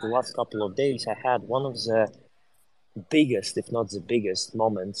in the last couple of days I had one of the biggest, if not the biggest,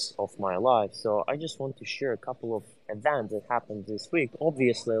 moments of my life. So I just want to share a couple of events that happened this week.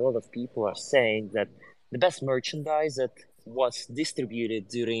 Obviously, a lot of people are saying that the best merchandise that was distributed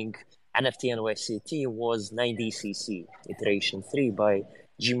during NFT NYCT was 90cc Iteration 3 by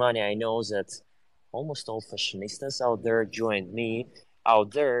G-Money. I know that almost all fashionistas out there joined me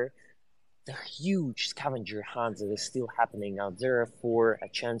out there. The huge scavenger hunt that is still happening out there for a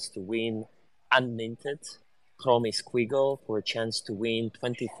chance to win unminted Chromie Squiggle, for a chance to win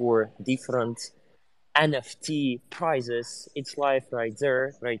 24 different NFT prizes. It's live right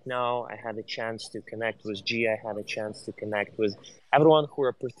there. Right now, I had a chance to connect with G. I had a chance to connect with everyone who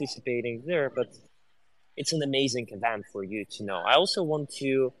are participating there, but it's an amazing event for you to know. I also want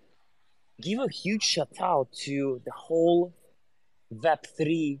to give a huge shout out to the whole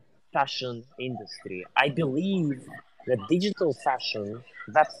Web3 fashion industry. I believe that digital fashion,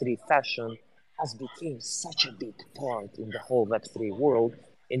 Web3 fashion, has become such a big part in the whole Web3 world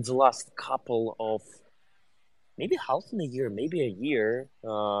in the last couple of, maybe half in a year, maybe a year.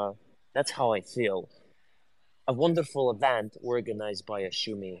 That's how I feel. A wonderful event organized by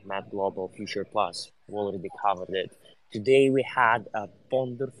Ashumi, Mad Global, Future Plus. We already covered it. Today we had a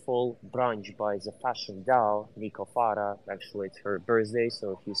wonderful brunch by the fashion doll, Nico Farah. Actually, it's her birthday,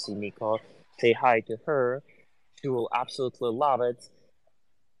 so if you see Nico, say hi to her. She will absolutely love it.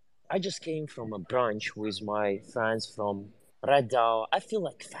 I just came from a brunch with my friends from Red Dao. I feel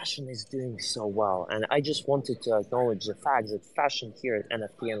like fashion is doing so well, and I just wanted to acknowledge the fact that fashion here at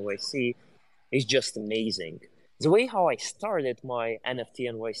NFT NYC is just amazing. The way how I started my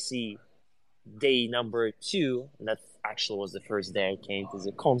NFT NYC day number 2, and that actually was the first day I came to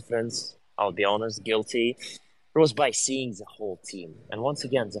the conference, I'll be honest, guilty, it was by seeing the whole team. And once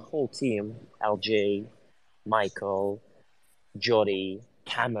again, the whole team, LJ, Michael, Jody,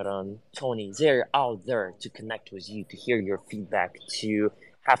 Cameron, Tony, they're out there to connect with you, to hear your feedback, to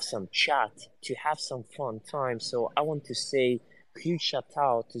have some chat, to have some fun time. So I want to say huge shout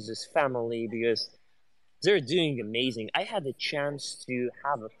out to this family, because they're doing amazing. I had a chance to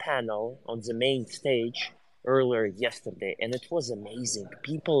have a panel on the main stage earlier yesterday, and it was amazing.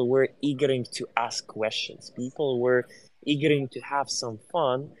 People were eager to ask questions. People were eager to have some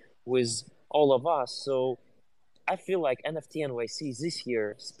fun with all of us. So I feel like NFT NYC this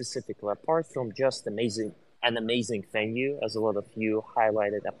year specifically, apart from just an amazing venue, as a lot of you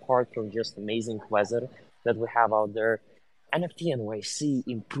highlighted, apart from just amazing weather that we have out there, NFT NYC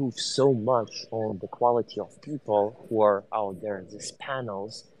improved so much on the quality of people who are out there in these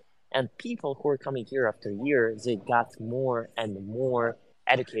panels, and people who are coming year after year, they got more and more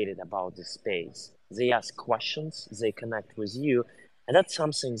educated about the space. They ask questions, they connect with you, and that's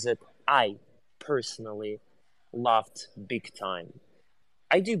something that I personally loved big time.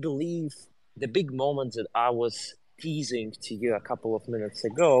 I do believe the big moment that I was teasing to you a couple of minutes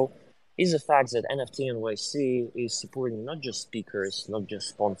ago is the fact that NFT NYC is supporting not just speakers, not just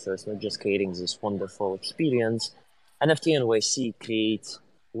sponsors, not just creating this wonderful experience. NFT NYC creates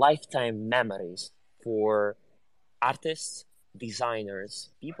lifetime memories for artists, designers,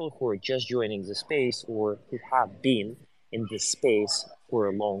 people who are just joining the space or who have been in this space for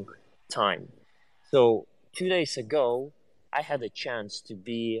a long time. So 2 days ago, I had a chance to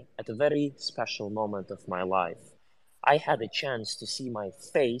be at a very special moment of my life. I had a chance to see my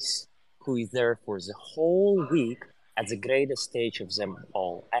face, who is there for the whole week at the greatest stage of them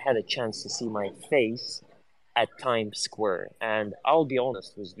all. I had a chance to see my face at Times Square. And I'll be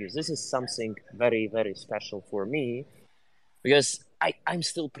honest with you, this is something very, very special for me because I'm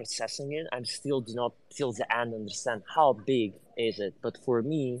still processing it. I'm still do not till the end understand how big is it. But for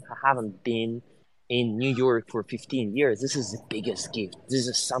me, I haven't been in New York for 15 years. This is the biggest gift. This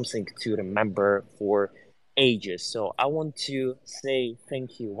is something to remember for ages. So I want to say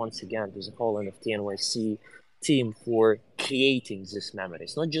thank you once again to the whole NFTNYC team for creating these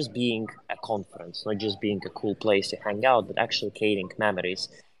memories. Not just being a conference, not just being a cool place to hang out, but actually creating memories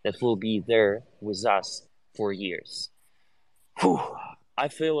that will be there with us for years. Whew. I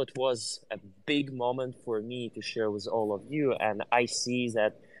feel it was a big moment for me to share with all of you, and I see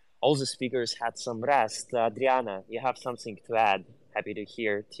that all the speakers had some rest. Adriana, you have something to add. Happy to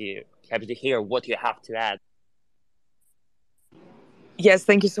hear what you have to add. Yes,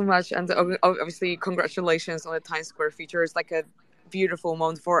 thank you so much, and obviously congratulations on the Times Square feature. It's like a beautiful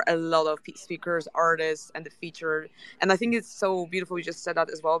moment for a lot of speakers, artists, and the feature. And I think it's so beautiful you just said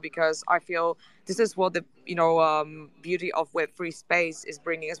that as well, because I feel this is what the beauty of Web3 space is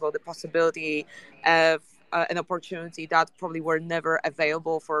bringing as well, the possibility of an opportunity that probably were never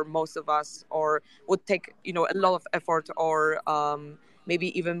available for most of us, or would take a lot of effort, or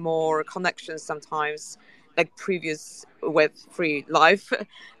maybe even more connections sometimes, like previous Web3 life.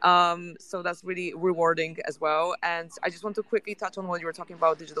 So that's really rewarding as well. And I just want to quickly touch on what you were talking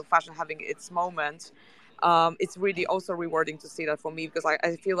about, digital fashion having its moment. It's really also rewarding to see that for me, because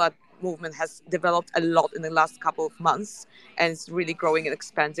I feel that movement has developed a lot in the last couple of months, and it's really growing and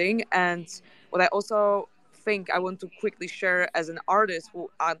expanding. And what I also think I want to quickly share as an artist who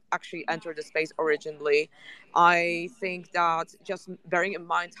actually entered the space originally, I think that just bearing in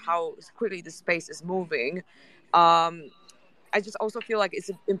mind how quickly the space is moving, I just also feel like it's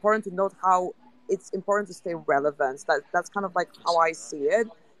important to note how it's important to stay relevant. That's kind of like how I see it.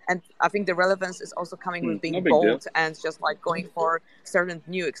 And I think the relevance is also coming with No being big deal. bold and just like going for certain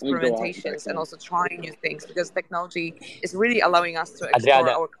new Let me go out back experimentations, and then. also trying new things, because technology is really allowing us to explore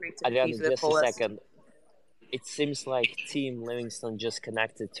Adriana, our creativity Adriana, to the just a fullest. second. It seems like Team Livingston just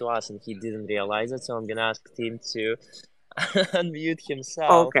connected to us and he didn't realize it, so I'm gonna ask Team to unmute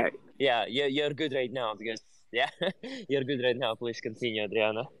himself. Okay. Yeah, you're good right now because yeah, you're good right now. Please continue,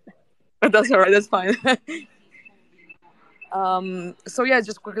 Adriana. That's all right. That's fine. So yeah,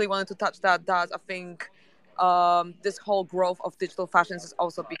 just quickly wanted to touch that I think this whole growth of digital fashions is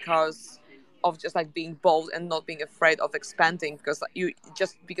also because of just like being bold and not being afraid of expanding, because like,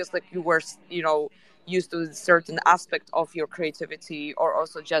 you were used to a certain aspect of your creativity, or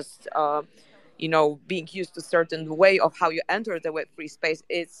also just being used to a certain way of how you enter the Web3 space.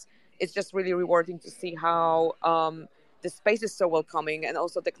 It's just really rewarding to see how the space is so welcoming, and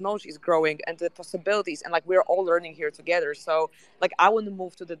also technology is growing, and the possibilities, and like we're all learning here together. So like I wouldn't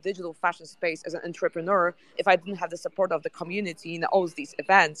move to the digital fashion space as an entrepreneur if I didn't have the support of the community in all these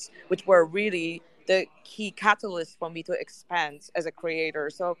events, which were really the key catalyst for me to expand as a creator.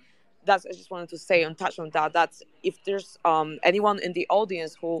 So that's, I just wanted to say and touch on that. That's, if there's anyone in the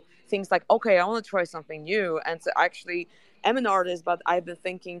audience who thinks like, okay, I want to try something new, and so actually am an artist, but I've been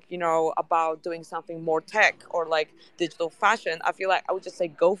thinking, about doing something more tech or like digital fashion, I feel like I would just say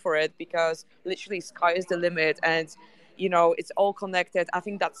go for it, because literally sky is the limit. And it's all connected. I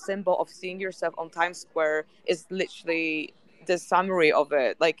think that symbol of seeing yourself on Times Square is literally the summary of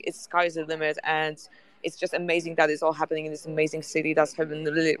it. Like, it's sky is the limit, and it's just amazing that it's all happening in this amazing city that's been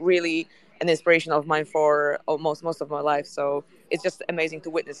really, really an inspiration of mine for almost most of my life. So it's just amazing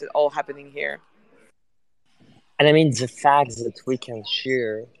to witness it all happening here. And I mean, the fact that we can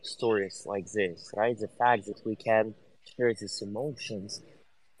share stories like this, right? The fact that we can share these emotions,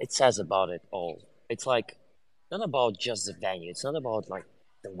 it says about it all. It's like not about just the venue. It's not about like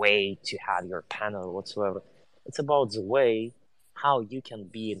the way to have your panel or whatsoever. It's about the way how you can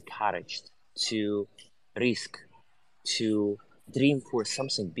be encouraged to risk, to dream for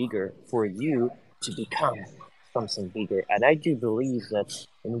something bigger, for you to become something bigger. And I do believe that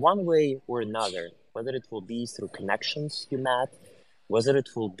in one way or another, whether it will be through connections you met, whether it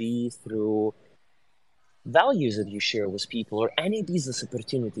will be through values that you share with people, or any business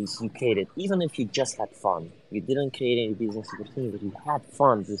opportunities you created, even if you just had fun, you didn't create any business opportunity, but you had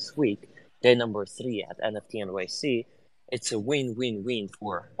fun this week, day number 3 at NFT NYC, it's a win-win-win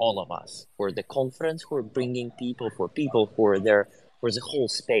for all of us, for the conference, for bringing people, for people, for their for the whole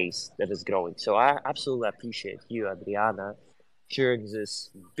space that is growing. So I absolutely appreciate you, Adriana, sharing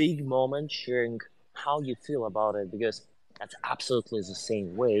this big moment, sharing how you feel about it, because that's absolutely the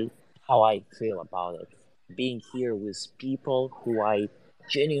same way how I feel about it. Being here with people who I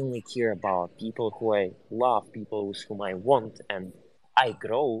genuinely care about, people who I love, people with whom I want and I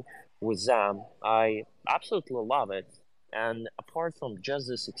grow with them, I absolutely love it. And apart from just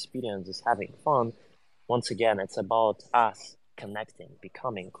this experience, is having fun, once again, it's about us connecting,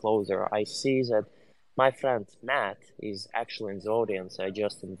 becoming closer. I see that my friend Matt is actually in the audience. I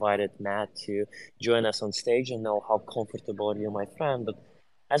just invited Matt to join us on stage and know how comfortable are you, my friend. But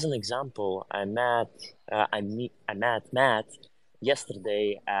as an example, I met Matt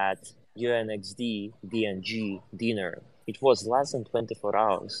yesterday at UNXD DNG dinner. It was less than 24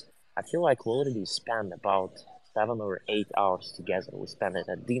 hours. I feel like we already spent about 7 or 8 hours together. We spent it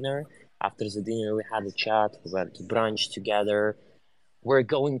at dinner. After the dinner, we had a chat. We went to brunch together. We're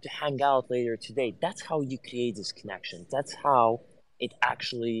going to hang out later today. That's how you create this connection. That's how it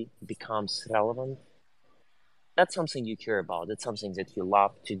actually becomes relevant. That's something you care about. That's something that you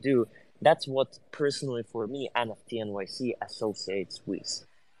love to do. That's what personally for me NFTNYC associates with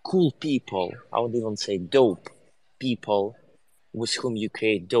cool people. I would even say dope people with whom you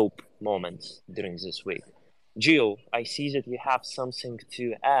create dope moments during this week. Gio, I see that you have something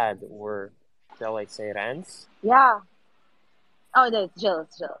to add, or shall I say rants? Yeah. Oh, no, it's Jill.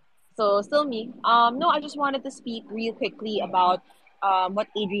 It's Jill. So still me. No, I just wanted to speak real quickly about what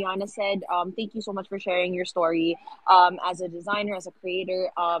Adriana said. Thank you so much for sharing your story as a designer, as a creator.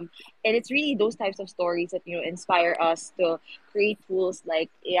 And it's really those types of stories that inspire us to create tools like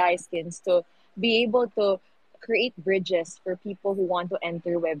AI skins to be able to create bridges for people who want to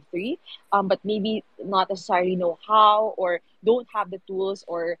enter Web3, but maybe not necessarily know how or don't have the tools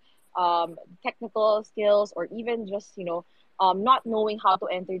or technical skills or even just not knowing how to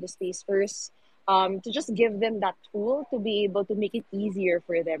enter the space first, to just give them that tool to be able to make it easier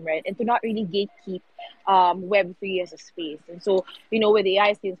for them, right? And to not really gatekeep Web3 as a space. And so, with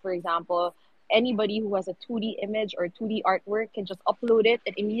AI skins, for example, anybody who has a 2D image or 2D artwork can just upload it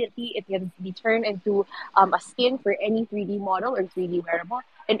and immediately it can be turned into a skin for any 3D model or 3D wearable.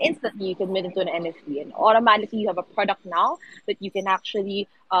 And instantly you can mint into an NFT, and automatically you have a product now that you can actually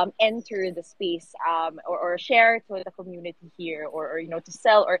enter the space, or share to the community here, or to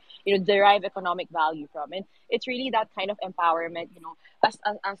sell or derive economic value from. And it's really that kind of empowerment, as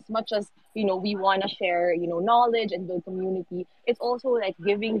much as we want to share knowledge and build community. It's also like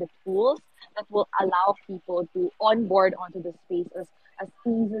giving the tools that will allow people to onboard onto the space as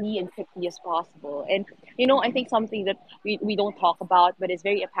easily and quickly as possible. And I think something that we don't talk about but is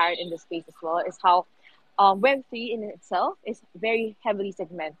very apparent in the space as well is how Web3 in itself is very heavily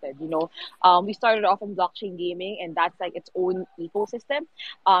segmented. We started off in blockchain gaming, and that's like its own ecosystem.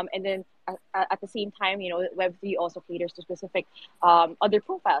 And then at the same time, Web3 also caters to specific other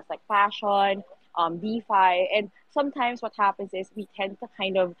profiles like fashion, DeFi. And sometimes what happens is we tend to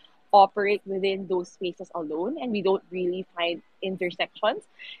kind of operate within those spaces alone, and we don't really find intersections.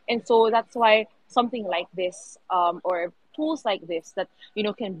 And so that's why something like this, or tools like this that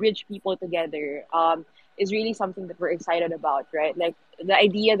can bridge people together, is really something that we're excited about, right? Like the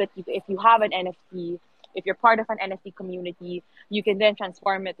idea that if you have an NFT, if you're part of an NFT community, you can then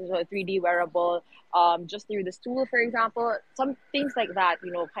transform it into a 3D wearable, just through this tool, for example. Some things like that,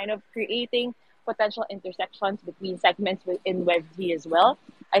 kind of creating potential intersections between segments within Web3 as well,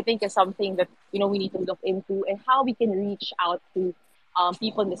 I think is something that we need to look into, and how we can reach out to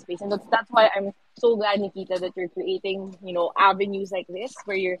people in the space. And that's why I'm so glad, Nikita, that you're creating avenues like this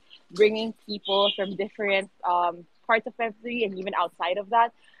where you're bringing people from different parts of Web3 and even outside of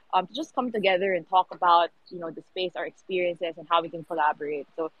that, to just come together and talk about the space, our experiences, and how we can collaborate.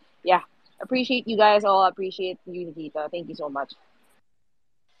 So yeah, appreciate you guys all. Appreciate you, Nikita. Thank you so much.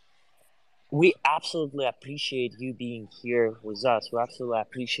 We absolutely appreciate you being here with us. We absolutely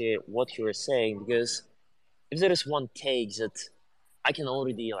appreciate what you're saying, because if there is one take that I can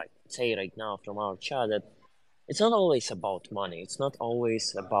already say right now from our chat, that it's not always about money. It's not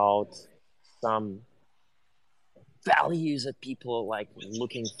always about some values that people like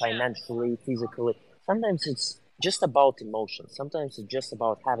looking financially, physically. Sometimes it's just about emotions. Sometimes it's just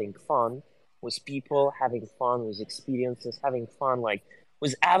about having fun with people, having fun with experiences, having fun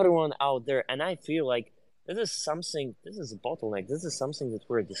with everyone out there. And I feel like this is a bottleneck. This is something that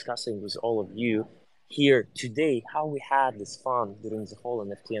we're discussing with all of you here today, how we had this fun during the whole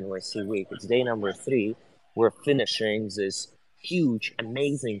NFTNYC week. It's day number 3. We're finishing this huge,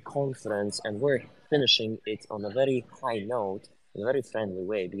 amazing conference, and we're finishing it on a very high note, in a very friendly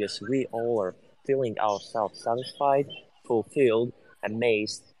way, because we all are feeling ourselves satisfied, fulfilled,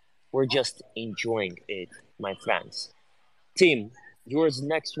 amazed. We're just enjoying it, my friends. Tim, yours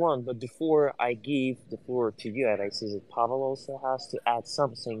next one, but before I give the floor to you, and I see that Pavel also has to add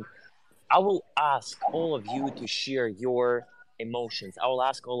something, I will ask all of you to share your emotions. I will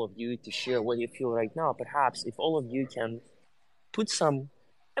ask all of you to share what you feel right now. Perhaps if all of you can put some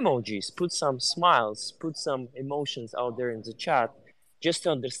emojis, put some smiles, put some emotions out there in the chat, just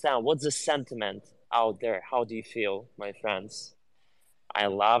to understand what's the sentiment out there. How do you feel, my friends? I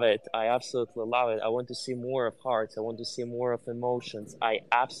love it. I absolutely love it. I want to see more of hearts. I want to see more of emotions. I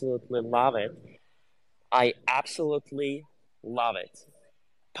absolutely love it. I absolutely love it.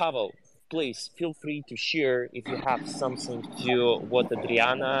 Pavel, please feel free to share if you have something to what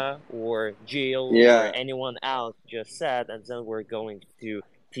Adriana or Jill or Yeah. anyone else just said, and then we're going to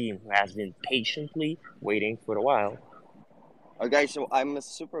Tim, who has been patiently waiting for a while. Okay, so I'm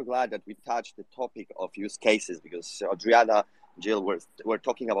super glad that we touched the topic of use cases, because Adriana, Jill, were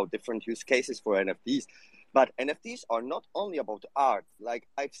talking about different use cases for NFTs. But NFTs are not only about art. Like,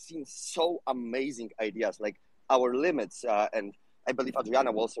 I've seen so amazing ideas, like our limits, and I believe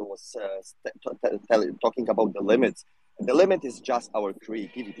Adriana also was talking about the limits. The limit is just our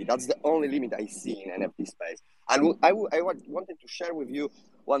creativity. That's the only limit I see in NFT space. And wanted to share with you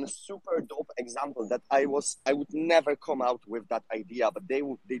one super dope example that I would never come out with that idea, but they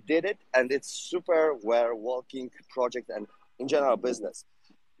did it, and it's super well working project and in general business.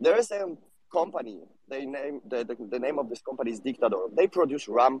 There is a company. The name of this company is Dictador. They produce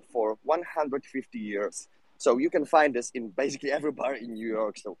rum for 150 years. So you can find this in basically every bar in New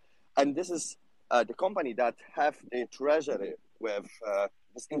York. So, and this is the company that have the treasury with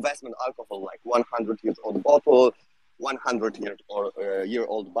this investment alcohol, like 100-year-old bottle,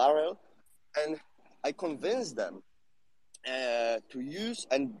 100-year-old barrel, and I convinced them to use,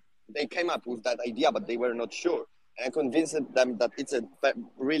 and they came up with that idea, but they were not sure. And I convinced them that it's a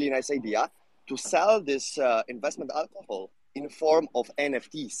really nice idea to sell this investment alcohol in form of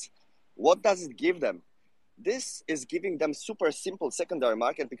NFTs. What does it give them? This is giving them super simple secondary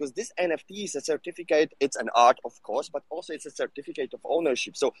market, because this NFT is a certificate. It's an art, of course, but also it's a certificate of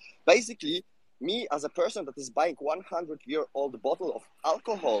ownership. So basically, me as a person that is buying 100-year-old bottle of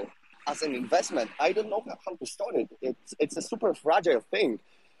alcohol as an investment, I don't know how to store it. It's a super fragile thing.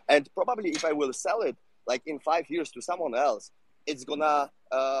 And probably if I will sell it like in 5 years to someone else, it's gonna,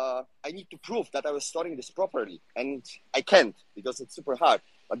 I need to prove that I was storing this properly. And I can't, because it's super hard.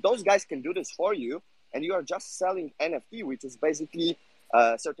 But those guys can do this for you. And you are just selling NFT, which is basically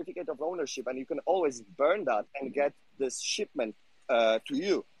a certificate of ownership. And you can always burn that and get this shipment to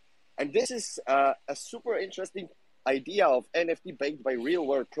you. And this is a super interesting idea of NFT backed by real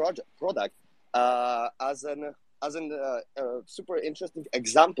world product as a super interesting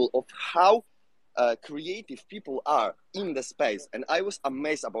example of how creative people are in the space. And I was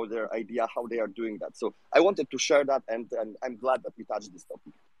amazed about their idea, how they are doing that. So I wanted to share that, and I'm glad that we touched this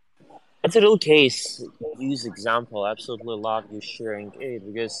topic. It's a real case use example. I absolutely love you sharing it,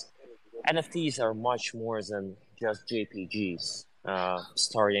 because NFTs are much more than just JPGs.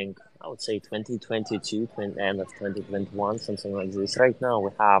 Starting, I would say 2022, end of 2021, something like this. Right now, we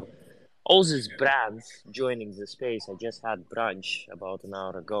have all these brands joining the space. I just had brunch about an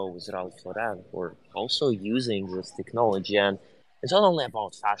hour ago with Ralph Lauren, who are also using this technology. And it's not only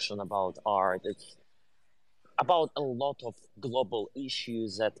about fashion, about art. It's about a lot of global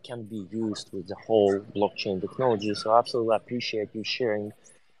issues that can be used with the whole blockchain technology. So I absolutely appreciate you sharing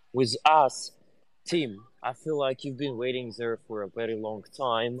with us. Tim, I feel like you've been waiting there for a very long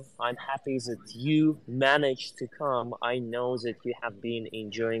time. I'm happy that you managed to come. I know that you have been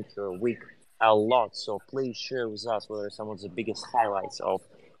enjoying your week a lot, so please share with us what are some of the biggest highlights of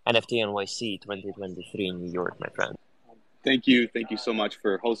NFTNYC 2023 in New York, my friend. Thank you so much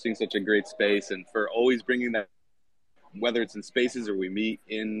for hosting such a great space, and for always bringing that, whether it's in spaces or we meet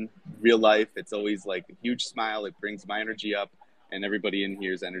in real life, it's always like a huge smile. It brings my energy up, and everybody in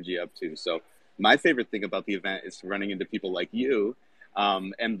here's energy up too. So my favorite thing about the event is running into people like you,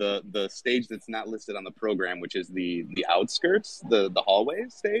 and the stage that's not listed on the program, which is the outskirts, the hallway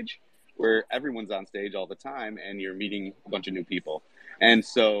stage, where everyone's on stage all the time and you're meeting a bunch of new people. And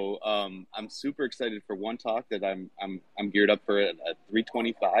so I'm super excited for one talk that I'm geared up for at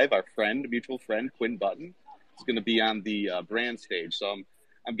 3:25. Our mutual friend Quinn Button is going to be on the brand stage, so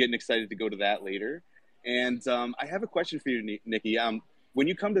I'm getting excited to go to that later. And I have a question for you, Nikki. when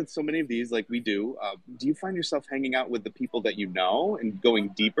you come to so many of these, like we do you find yourself hanging out with the people that you know and going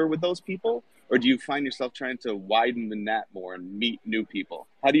deeper with those people? Or do you find yourself trying to widen the net more and meet new people?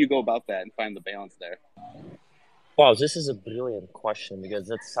 How do you go about that and find the balance there? Wow, this is a brilliant question because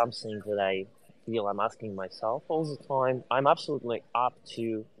that's something that I feel I'm asking myself all the time. I'm absolutely up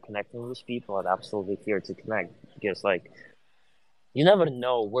to connecting with people and absolutely here to connect because, like, you never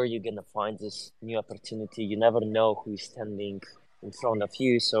know where you're gonna find this new opportunity. You never know who's standing in front of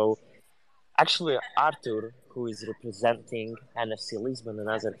you. So, actually, Arthur, who is representing NFC Lisbon,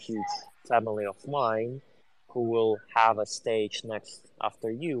 another huge family of mine, who will have a stage next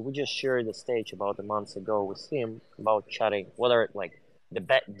after you. We just shared a stage about a month ago with him about chatting. What are like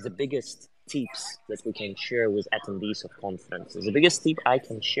the biggest tips that we can share with attendees of conferences? The biggest tip I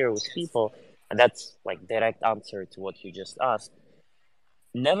can share with people, and that's like direct answer to what you just asked.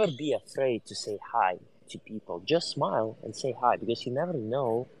 Never be afraid to say hi to people. Just smile and say hi because you never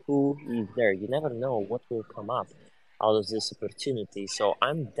know who is there. You never know what will come up out of this opportunity. So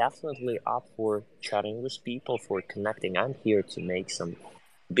I'm definitely up for chatting with people, for connecting. I'm here to make some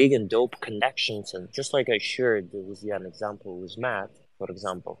big and dope connections. And just like I shared with you an example with Matt, for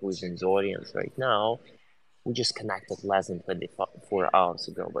example, who is in the audience right now, we just connected less than 24 hours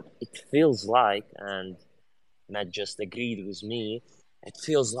ago. But it feels like, and Matt just agreed with me, it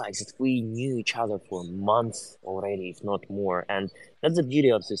feels like that we knew each other for months already, if not more. And that's the beauty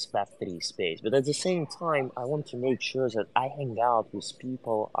of this Web3 space. But at the same time, I want to make sure that I hang out with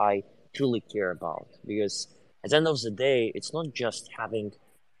people I truly care about. Because at the end of the day, it's not just having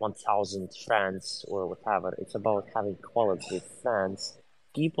 1,000 friends or whatever. It's about having quality friends,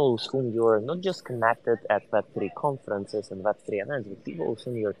 people with whom you're not just connected at Web3 conferences and Web3 events, but people with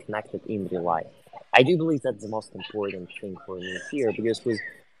whom you're connected in real life. I do believe that's the most important thing for me here because with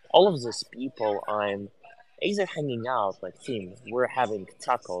all of these people, I'm either hanging out, like Tim, we're having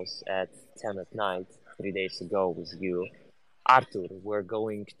tacos at 10 at night 3 days ago with you. Arthur, we're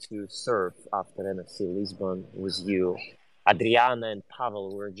going to surf after NFC Lisbon with you. Adriana and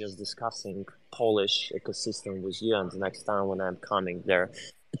Pavel, we're just discussing Polish ecosystem with you, and the next time when I'm coming there,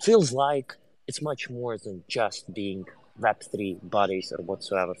 it feels like it's much more than just being Web3 buddies or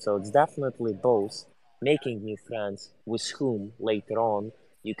whatsoever. So it's definitely both making new friends with whom later on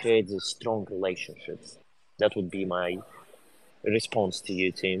you create these strong relationships. That would be my response to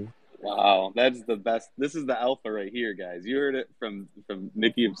you, Tim. Wow, that's the best. This is the alpha right here, guys. You heard it from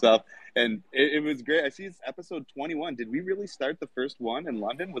Nikki himself, and it was great. I see it's episode 21. Did we really start the first one in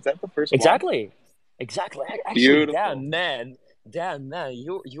London? Was that the first one? Exactly. Exactly. Actually, Beautiful. damn man,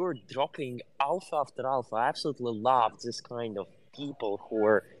 you're dropping alpha after alpha. I absolutely love this kind of people who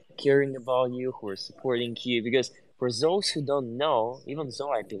are caring about you, who are supporting you. Because for those who don't know, even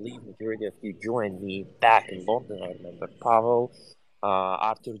though I believe majority of you joined me back in London, I remember Pavel,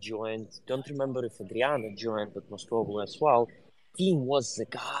 Arthur joined. Don't remember if Adriana joined, but most probably as well. Tim was the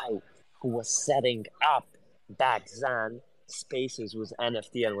guy who was setting up back then spaces with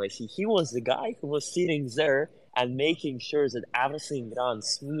NFTNYC. He was the guy who was sitting there and making sure that everything runs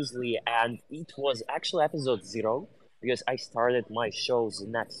smoothly. And it was actually episode 0 because I started my shows the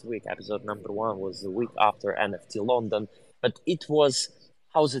next week. Episode number 1 was the week after NFT London, but it was,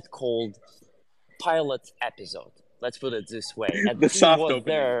 how's it called? Pilot episode. Let's put it this way. And The Tim soft was opening.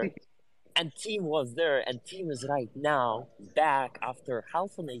 there, and Tim was there, and Tim is right now back after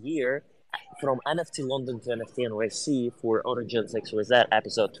half of a year from NFT London to NFT NYC for OriGensXYZ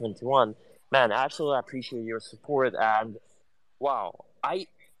episode 21. Man, I absolutely appreciate your support, and wow,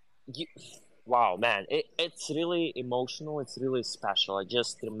 you, wow, man, it's really emotional. It's really special. I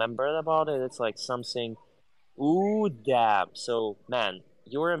just remembered about it. It's like something. Ooh, damn. So, man,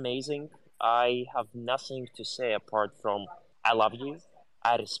 you're amazing. I have nothing to say apart from I love you,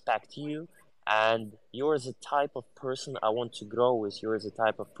 I respect you, and you're the type of person I want to grow with. You're the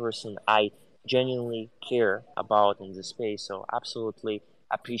type of person I genuinely care about in the space. So, absolutely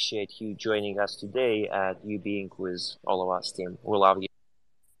appreciate you joining us today and you being with all of us, team. We love you.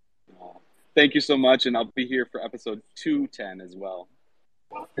 Thank you so much, and I'll be here for episode 210 as well.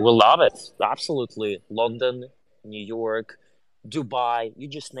 We love it. Absolutely. London, New York, Dubai, you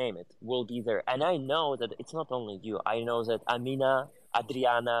just name it, will be there. And I know that it's not only you. I know that Amina,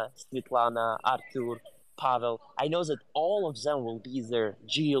 Adriana, Svetlana, Artur, Pavel, I know that all of them will be there.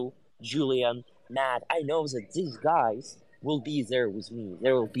 Jill, Julian, Matt, I know that these guys will be there with me.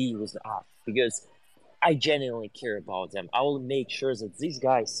 They will be with us because I genuinely care about them. I will make sure that these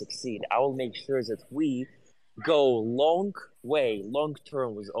guys succeed. I will make sure that we go long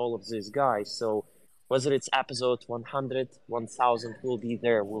term with all of these guys. So whether it's episode 100, 1000, we'll be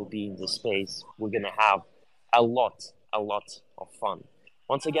there, we'll be in the space. We're gonna have a lot of fun.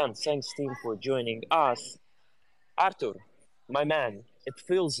 Once again, thanks team for joining us. Arthur, my man, it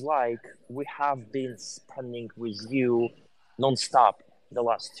feels like we have been spending with you non-stop the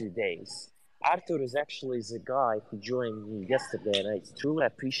last 2 days. Arthur is actually the guy who joined me yesterday, and I truly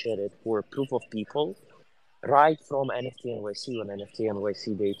appreciate it for Proof of People. Right from NFTNYC, when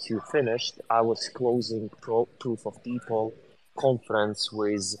NFTNYC Day 2 finished, I was closing Proof of People conference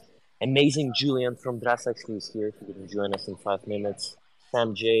with amazing Julian from DressX, who is here. He will join us in 5 minutes.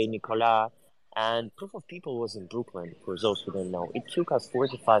 Sam J, Nicolas, and Proof of People was in Brooklyn, for those who don't know. It took us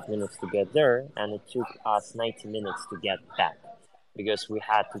 45 minutes to get there, and it took us 90 minutes to get back because we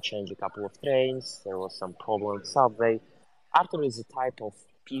had to change a couple of trains. There was some problem with subway. Arthur is the type of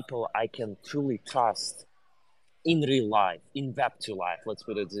people I can truly trust in real life, in Web2 life, let's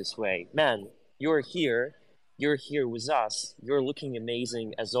put it this way. Man, you're here with us, you're looking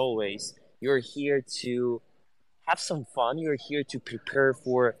amazing as always. You're here to have some fun, you're here to prepare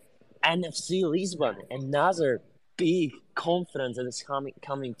for NFC Lisbon, another big conference that is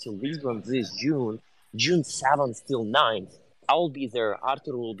coming to Lisbon this June 7th till 9th. I will be there,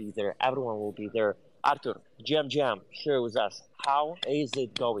 Arthur will be there, everyone will be there. Arthur, Jam, share with us. How is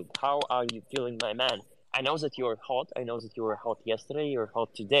it going? How are you feeling, my man? I know that you're hot. I know that you were hot yesterday. You're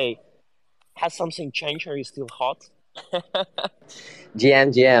hot today. Has something changed? Are you still hot?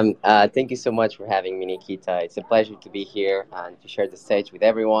 GM, thank you so much for having me, Nikita. It's a pleasure to be here and to share the stage with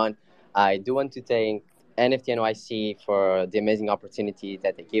everyone. I do want to thank NFTNYC for the amazing opportunity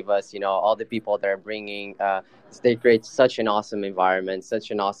that they give us. All the people that are bringing, they create such an awesome environment,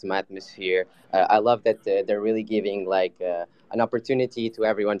 such an awesome atmosphere. I love that they're really giving an opportunity to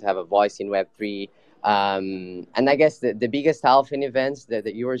everyone to have a voice in Web3. And I guess the biggest help in events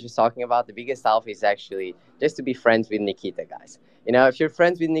that you were just talking about, the biggest help is actually just to be friends with Nikita, guys. If you're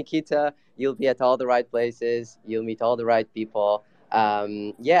friends with Nikita, you'll be at all the right places, you'll meet all the right people.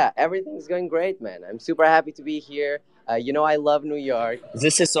 Yeah, everything's going great, man. I'm super happy to be here. I love New York.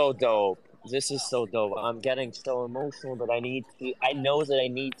 This is so dope. This is so dope. I'm getting so emotional, but I know that I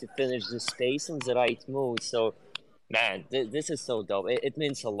need to finish this space in the right mood. So, man, this is so dope. It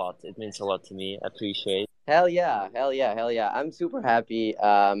means a lot. It means a lot to me. I appreciate. Hell yeah, hell yeah, hell yeah. I'm super happy.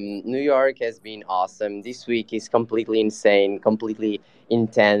 New York has been awesome. This week is completely insane, completely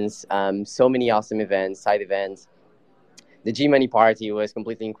intense. So many awesome events, side events. The G Money party was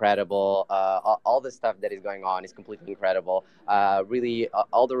completely incredible. All the stuff that is going on is completely incredible. Really,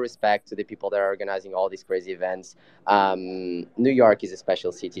 all the respect to the people that are organizing all these crazy events. New York is a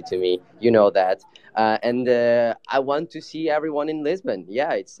special city to me. You know that. And I want to see everyone in Lisbon.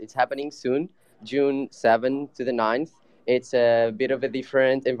 Yeah, it's happening soon, June 7th to the 9th. It's a bit of a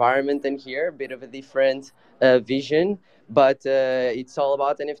different environment than here, a bit of a different vision, but it's all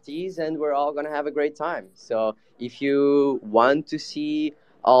about NFTs, and we're all going to have a great time. So if you want to see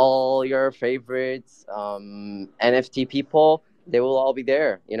all your favorite NFT people, they will all be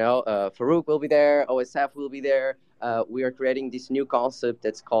there. Farouk will be there, OSF will be there. We are creating this new concept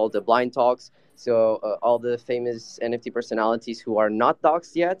that's called the Blind Talks. So all the famous NFT personalities who are not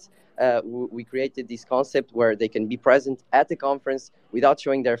doxed yet, we created this concept where they can be present at the conference without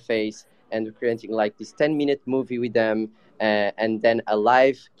showing their face, and we're creating like this 10-minute movie with them, and then a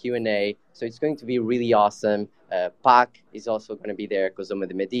live Q&A. So it's going to be really awesome. Pac is also going to be there, Cosimo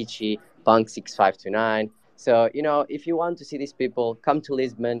de Medici, Punk 6529. So, if you want to see these people, come to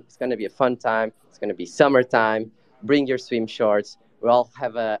Lisbon. It's going to be a fun time. It's going to be summertime. Bring your swim shorts. We'll all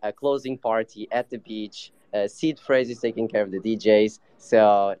have a closing party at the beach. Seed Phrase is taking care of the DJs.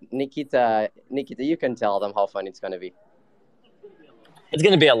 So, Nikita, you can tell them how fun it's going to be. It's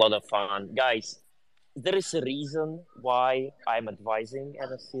gonna be a lot of fun, guys. There is a reason why I'm advising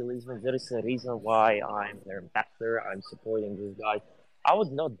NFC Lisbon. There is a reason why I'm their ambassador. I'm supporting this guy. I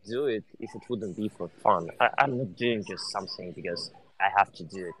would not do it if it wouldn't be for fun. I'm not doing just something because I have to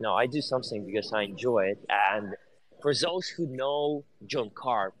do it. No, I do something because I enjoy it. And for those who know John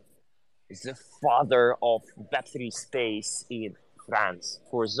Carp, is the father of Web3 space in France.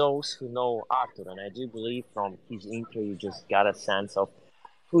 For those who know Arthur, and I do believe from his intro you just got a sense of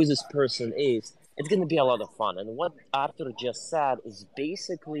who this person is, it's going to be a lot of fun. And what Arthur just said is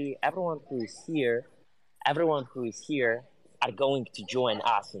basically everyone who is here are going to join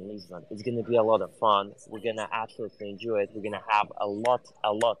us in Lisbon. It's going to be a lot of fun. We're going to absolutely enjoy it. We're going to have a lot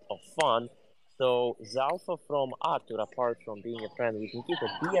of fun. So the alpha from Arthur, apart from being a friend with Nikita,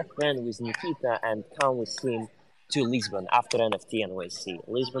 be a friend with Nikita and come with him to Lisbon after NFTNYC.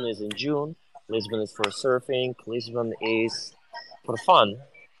 Lisbon is in June. Lisbon is for surfing. Lisbon is for fun.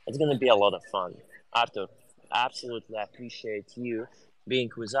 It's going to be a lot of fun. Arthur, absolutely appreciate you being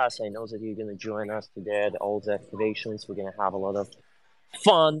with us. I know that you're going to join us today at all the activations. We're going to have a lot of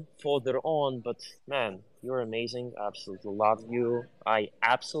fun further on. But man, you're amazing. I absolutely love you. I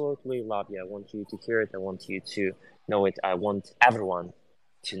absolutely love you. I want you to hear it. I want you to know it. I want everyone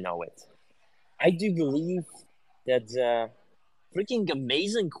to know it. I do believe that the freaking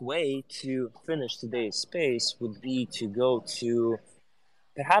amazing way to finish today's space would be to go to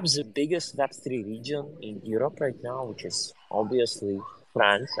perhaps the biggest Web3 region in Europe right now, which is obviously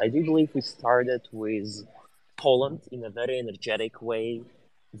France. I do believe we started with Poland in a very energetic way.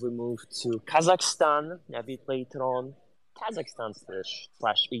 We moved to Kazakhstan a bit later on. Kazakhstan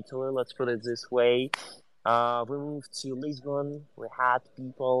slash Italy, let's put it this way. We moved to Lisbon. We had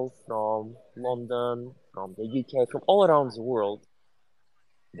people from London, from the UK, from all around the world.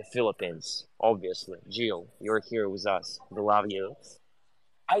 The Philippines, obviously. Jill, you're here with us. We love you.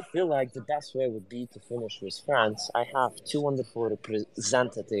 I feel like the best way would be to finish with France. I have two wonderful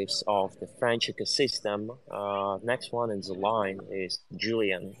representatives of the French ecosystem. Next one in the line is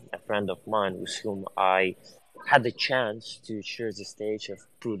Julian, a friend of mine with whom I had the chance to share the stage of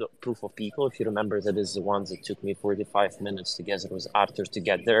Proof of People. If you remember, that is the one that took me 45 minutes together with Arthur to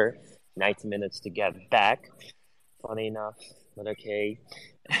get there, 90 minutes to get back. Funny enough, but okay.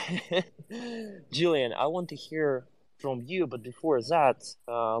 Julian, I want to hear from you, but before that,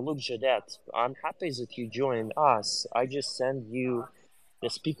 look, Jadette, I'm happy that you joined us. I just sent you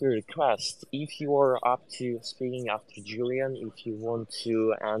the speaker request. If you are up to speaking after Julian, if you want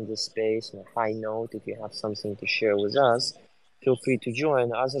to end the space on a high note, if you have something to share with us, feel free to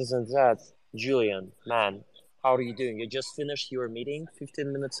join. Other than that, Julian, man, how are you doing? You just finished your meeting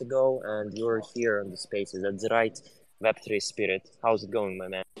 15 minutes ago, and you're here on the spaces. That's the right Web3 spirit. How's it going, my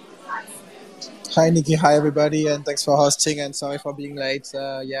man? Hi, Nikki. Hi, everybody, and thanks for hosting. And sorry for being late.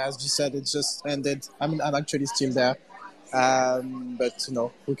 Yeah, as you said, it just ended. I'm actually still there, but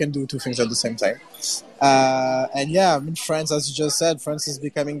we can do two things at the same time. And yeah, France, as you just said, France is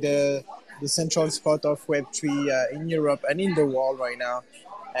becoming the central spot of Web3 in Europe and in the world right now.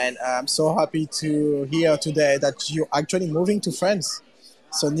 And I'm so happy to hear today that you're actually moving to France.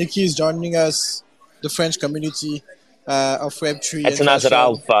 So Nikki is joining us, the French community of Web3 That's and another fashion.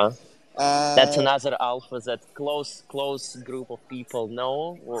 alpha. That's another alpha that close group of people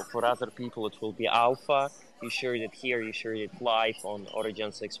know. Or for other people, it will be alpha. You shared it here. You shared it live on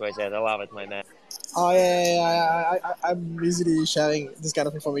OriGensXYZ. I love it, my man. I'm easily sharing this kind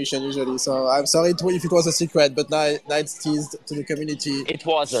of information usually, so I'm sorry if it was a secret, but now it's teased to the community. It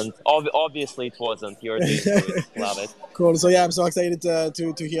wasn't. Obviously, it wasn't. You're doing good. Love it. Cool. So yeah, I'm so excited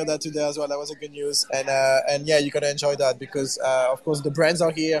to hear that today as well. That was a good news, and yeah, you're gonna enjoy that because of course the brands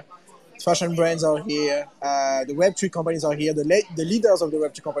are here, fashion brands are here, the Web3 companies are here, the leaders of the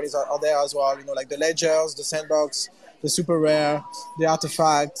Web3 companies are there as well. Like the Ledgers, the Sandbox, the Super Rare, the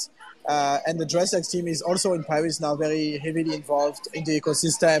Artifact. And the DressX team is also in Paris now, very heavily involved in the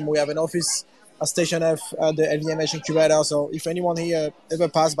ecosystem. We have an office at Station F, the LVMH incubator. So if anyone here ever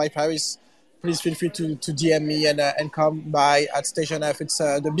passed by Paris, please feel free to DM me and come by at Station F. It's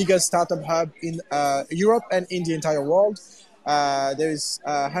the biggest startup hub in Europe and in the entire world. There is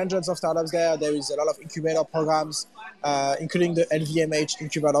hundreds of startups there. There is a lot of incubator programs, including the LVMH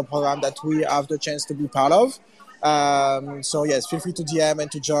incubator program that we have the chance to be part of. So yes, feel free to DM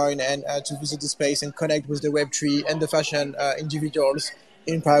and to join and to visit the space and connect with the Web3 and the fashion individuals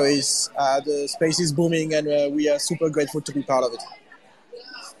in Paris. The space is booming and we are super grateful to be part of it.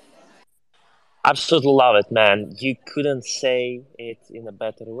 Absolutely love it, man. You couldn't say it in a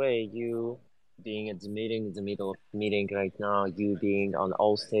better way. You being at the meeting, in the middle of the meeting right now, you being on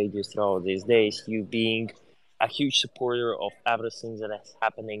all stages throughout these days, you being a huge supporter of everything that is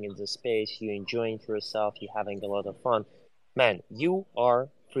happening in the space, you enjoying yourself, you having a lot of fun. Man, you are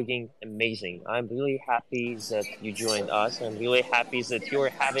freaking amazing. I'm really happy that you joined us. I'm really happy that you're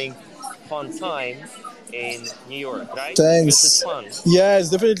having fun time in New York, right? Thanks. It's fun. Yeah, it's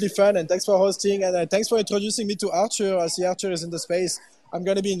definitely fun, and thanks for hosting, and thanks for introducing me to Arthur. I see Arthur is in the space. I'm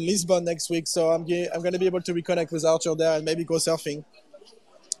going to be in Lisbon next week, so I'm going to be able to reconnect with Arthur there and maybe go surfing.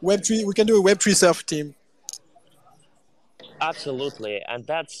 Web3, we can do a Web3 surf team. Absolutely, and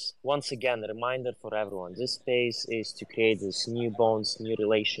that's once again a reminder for everyone. This space is to create these new bonds, new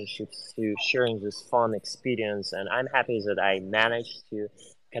relationships, to sharing this fun experience, and I'm happy that I managed to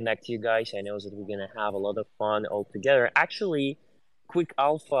connect you guys. I know that we're gonna have a lot of fun all together. Actually, quick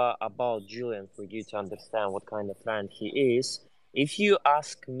alpha about Julian for you to understand what kind of friend he is. If you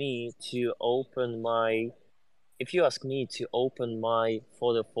ask me to open my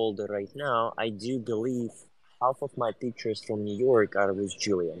photo folder right now, I do believe half of my pictures from New York are with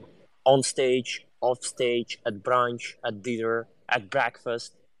Julian. On stage, off stage, at brunch, at dinner, at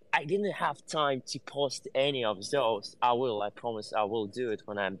breakfast. I I didn't have time to post any of those. I promise I will do it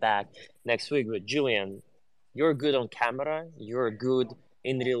when I'm back next week. But Julian, you're good on camera, you're good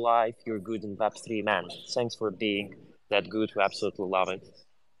in real life, you're good in Web3, man. Thanks for being that good. We absolutely love it.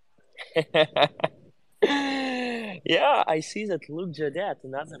 Yeah, I see that Luke Jadet,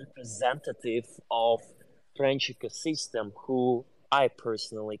 another representative of French ecosystem, who I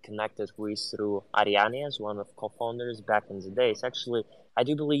personally connected with through Ariane as one of co-founders back in the days. Actually, I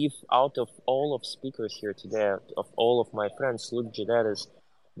do believe out of all of speakers here today, of all of my friends, Luke Jadet is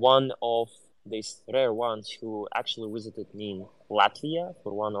one of these rare ones who actually visited me in Latvia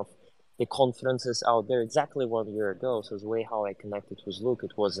for one of the conferences out there exactly 1 year ago. So the way how I connected with Luke,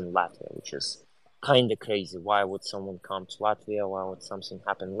 it was in Latvia, which is kind of crazy. Why would someone come to Latvia? Why would something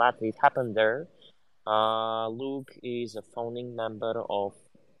happen in Latvia? It happened there. Luke is a founding member of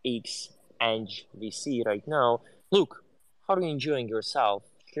XNVC right now. Luke, how are you enjoying yourself?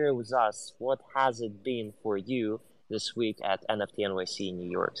 Share with us what has it been for you this week at NFTNYC in New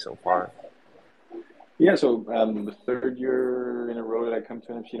York so far? Yeah, so the third year in a row that I come to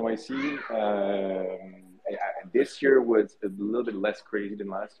NFTNYC. This year was a little bit less crazy than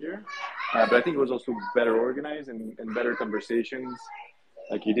last year, but I think it was also better organized and better conversations.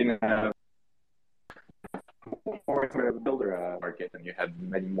 Like you didn't have more of a builder market, and you had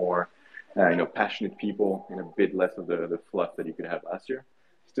many more, passionate people, and a bit less of the fluff that you could have last year.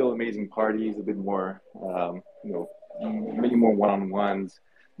 Still amazing parties, a bit more, many more one-on-ones,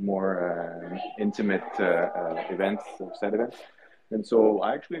 more intimate events, side events, and so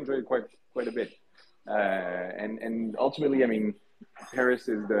I actually enjoyed it quite a bit. And ultimately, I mean, Paris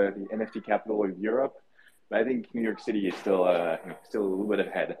is the NFT capital of Europe, but I think New York City is still a little bit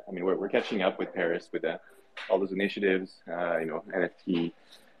ahead. I mean, we're catching up with Paris with all those initiatives. NFT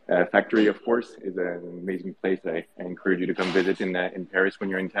Factory, of course, is an amazing place. I encourage you to come visit in Paris when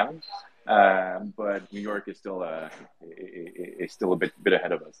you're in town. But New York is still a bit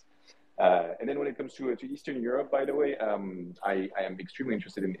ahead of us. And then when it comes to Eastern Europe, by the way, I am extremely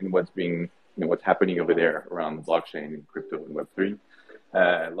interested in what's happening over there around blockchain and crypto and Web3.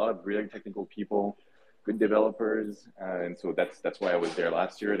 A lot of really technical people, good developers, and so that's why I was there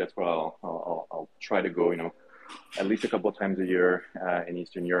last year. That's why I'll try to go, at least a couple of times a year in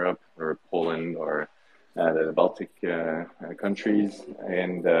Eastern Europe or Poland or the Baltic countries.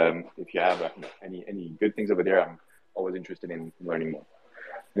 And if you have any good things over there, I'm always interested in learning more.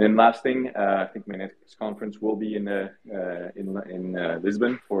 And then last thing, I think my next conference will be in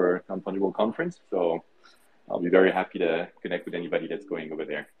Lisbon for Non-Fungible Conference. So I'll be very happy to connect with anybody that's going over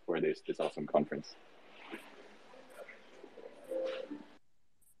there for this awesome conference.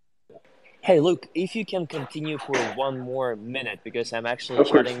 Hey, Luke, if you can continue for one more minute, because I'm actually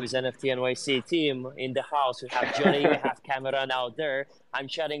chatting with NFTNYC team in the house. We have Johnny, we have Cameron out there. I'm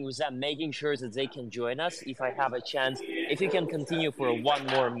chatting with them, making sure that they can join us if I have a chance. If you can continue for one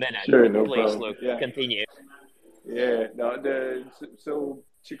more minute, sure, no please, problem. Luke, yeah. continue. Yeah, no, so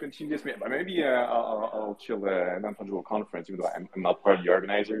to continue this, maybe I'll chill the Non-Fungible Conference, even though I'm not part of the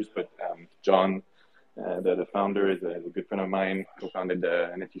organizers, but John, the founder, is a good friend of mine, co-founded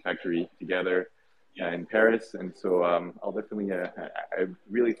the NFT Factory together in Paris, and so I'll definitely, I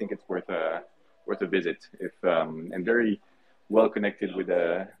really think it's worth a visit. If and very well connected with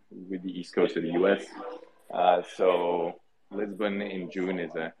the East Coast of the US, so Lisbon in June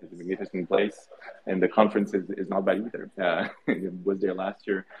is a magnificent place, and the conference is not bad either. It was there last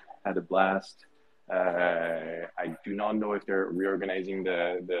year, had a blast. I do not know if they're reorganizing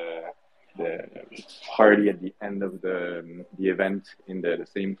the party at the end of the event in the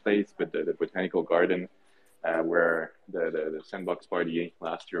same place, but the botanical garden where the sandbox party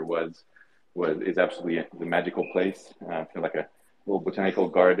last year is absolutely the magical place. I feel like a little botanical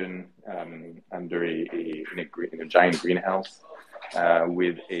garden under in a giant greenhouse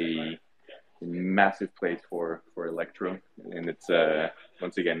with a massive place for electro, and it's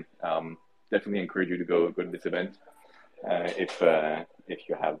once again definitely encourage you to go to this event if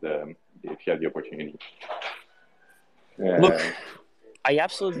you have the opportunity. Look, I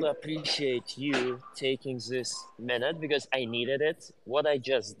absolutely appreciate you taking this minute because I needed it. What I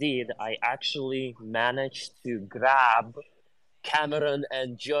just did, I actually managed to grab Cameron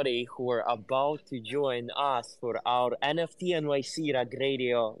and Johnny, who are about to join us for our NFTNYC Rag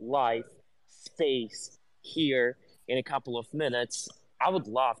Radio live space here in a couple of minutes. I would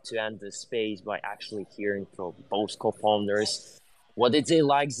love to end this space by actually hearing from both co-founders. What did they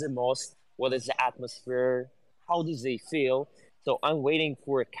like the most? What is the atmosphere? How do they feel? So I'm waiting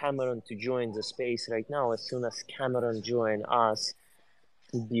for Cameron to join the space right now. As soon as Cameron joins us,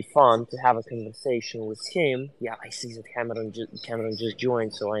 It'd be fun to have a conversation with him. Yeah, I see that Cameron just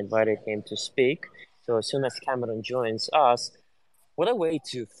joined, so I invited him to speak. So as soon as Cameron joins us, what a way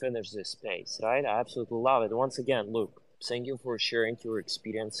to finish this space, right? I absolutely love it. Once again, Luke, thank you for sharing your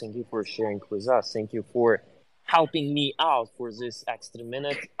experience. Thank you for sharing with us. Thank you for helping me out for this extra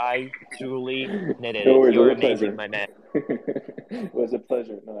minute. I truly needed No it. worries, it You're was a amazing, pleasure. my man. It was a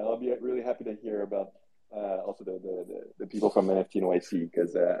pleasure. No, I'll be really happy to hear about also the people from NFTNYC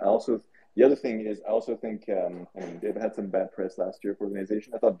because I also the other thing is I also think I mean they've had some bad press last year for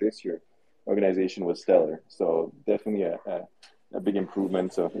organization. I thought this year organization was stellar, so definitely a big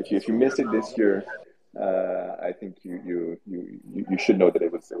improvement. So if you missed it this year, I think you should know that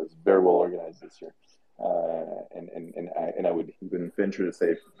it was very well organized this year. And I would even venture to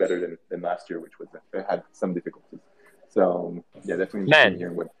say better than last year, which was had some difficulties. So yeah, definitely interesting Man,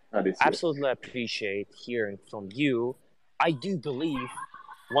 hearing how they see it. absolutely appreciate hearing from you. I do believe,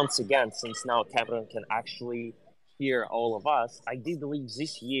 once again, since now Cameron can actually hear all of us, I do believe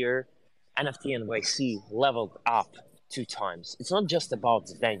this year NFT NYC leveled up 2 times. It's not just about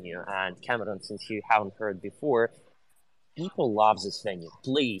the venue, and Cameron, since you haven't heard before, people love this venue.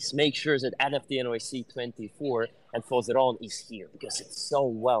 Please make sure that NFT NYC 24 and further on is here because it's so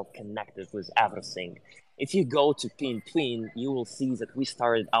well connected with everything. If you go to Pin Twin, you will see that we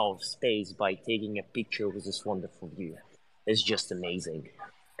started our space by taking a picture with this wonderful view. It's just amazing.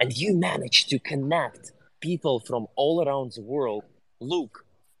 And you managed to connect people from all around the world. Luke,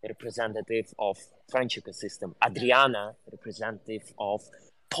 representative of French ecosystem. Adriana, representative of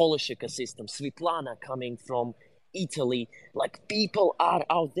Polish ecosystem. Svitlana coming from Italy. Like people are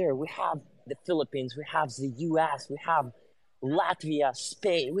out there. We have the Philippines, we have the US, we have Latvia,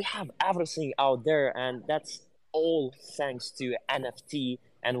 Spain, we have everything out there, and that's all thanks to NFT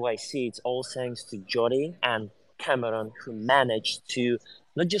NYC. It's all thanks to Jody and Cameron who managed to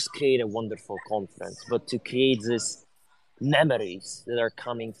not just create a wonderful conference, but to create these memories that are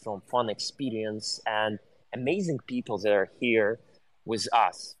coming from fun experience and amazing people that are here with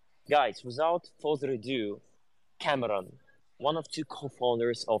us. Guys, without further ado, Cameron, one of two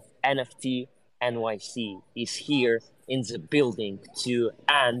co-founders of NFT NYC, is here in the building to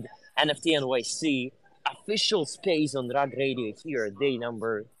end NFT NYC official space on Rag Radio here, day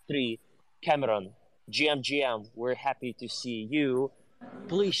number 3. Cameron, GM, we're happy to see you.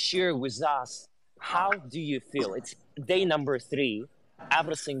 Please share with us, how do you feel? It's day number 3.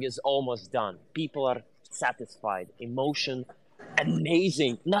 Everything is almost done. People are satisfied. Emotion,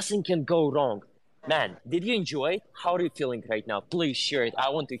 amazing. Nothing can go wrong. Man, did you enjoy it? How are you feeling right now? Please share it. I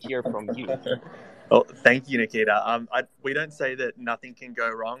want to hear from you. Well, thank you, Nikita. We don't say that nothing can go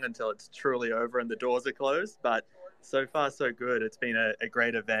wrong until it's truly over and the doors are closed, but so far so good. It's been a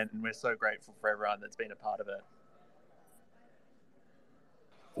great event, and we're so grateful for everyone that's been a part of it.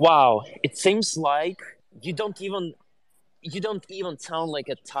 Wow, it seems like you don't even sound like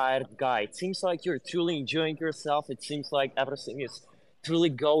a tired guy. It seems like you're truly enjoying yourself. It seems like everything is truly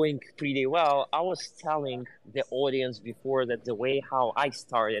going pretty well. I was telling the audience before that the way how I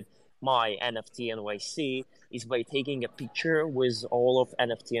started my NFT NYC is by taking a picture with all of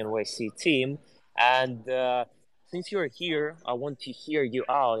NFT NYC team. And since you're here, I want to hear you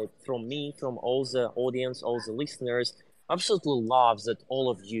out from me, from all the audience, all the listeners. I absolutely love that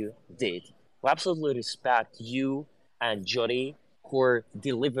all of you did. We absolutely respect you and Jody for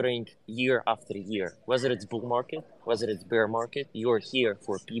delivering year after year. Whether it's bull market, whether it's bear market, you're here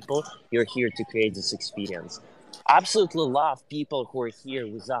for people. You're here to create this experience. I absolutely love people who are here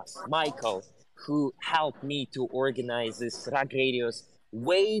with us. Michael, who helped me to organize this Rag Radios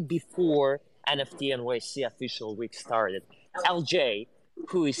way before NFT NYC official week started. LJ,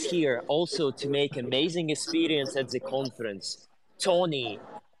 who is here also to make amazing experience at the conference. Tony,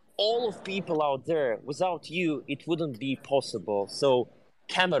 all of people out there, without you, it wouldn't be possible. So,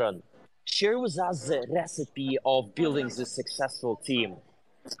 Cameron, share with us the recipe of building this successful team.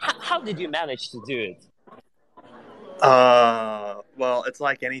 How did you manage to do it? Well, it's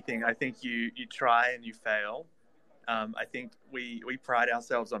like anything. I think you try and you fail. I think we pride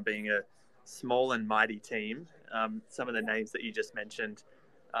ourselves on being a small and mighty team. Some of the names that you just mentioned,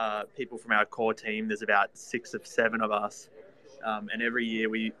 people from our core team, there's about 6 or 7 of us. And every year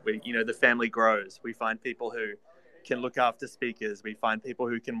we the family grows. We find people who can look after speakers. We find people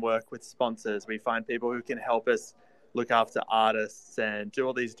who can work with sponsors. We find people who can help us look after artists and do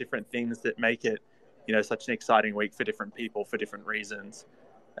all these different things that make it, such an exciting week for different people for different reasons.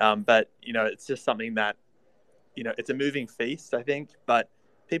 But it's just something that, it's a moving feast, I think, but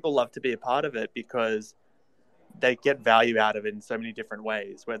people love to be a part of it because they get value out of it in so many different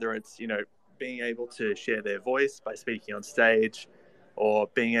ways, whether it's, being able to share their voice by speaking on stage, or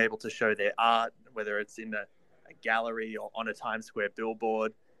being able to show their art, whether it's in a gallery or on a Times Square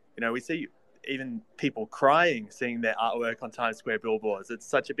billboard. You know, we see even people crying seeing their artwork on Times Square billboards. It's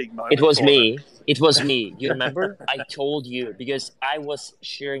such a big moment. It was for me. them. It was me. You remember? I told you because I was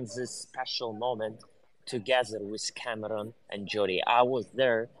sharing this special moment together with Cameron and Jody. I was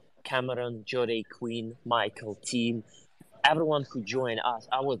there. Cameron, Jody, Queen, Michael, team, everyone who joined us.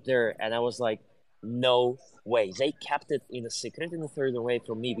 I was there, and I was like, no way. They kept it in a secret in a third away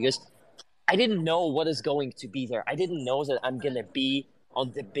from me because I didn't know what is going to be there. I didn't know that I'm gonna be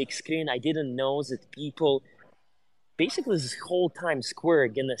on the big screen. I didn't know that people, basically this whole Times Square,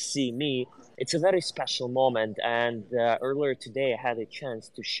 gonna see me. It's a very special moment, and earlier today I had a chance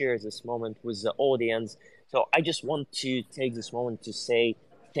to share this moment with the audience. So I just want to take this moment to say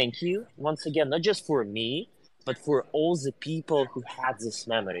thank you once again, not just for me, but for all the people who had this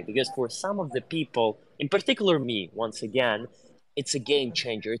memory. Because for some of the people, in particular me, once again, it's a game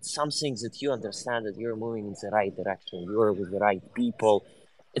changer. It's something that you understand that you're moving in the right direction. You're with the right people.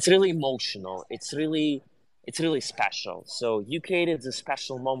 It's really emotional. It's really special. So you created this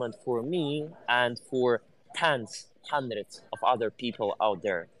special moment for me and for tens, hundreds of other people out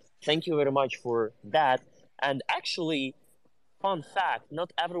there. Thank you very much for that. And actually, fun fact,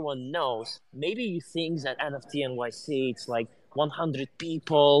 not everyone knows. Maybe you think that NFT NYC, it's like 100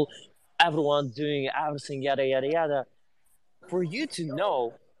 people, everyone doing everything, yada, yada, yada. For you to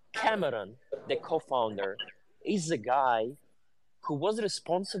know, Cameron, the co-founder, is the guy who was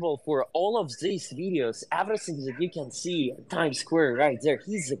responsible for all of these videos, everything that you can see at Times Square right there.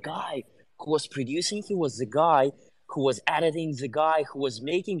 He's the guy who was producing, he was the guy who was editing, the guy who was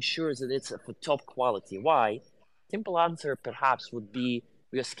making sure that it's of top quality. Why? Simple answer perhaps would be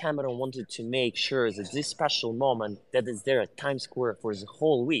because Cameron wanted to make sure that this special moment that is there at Times Square for the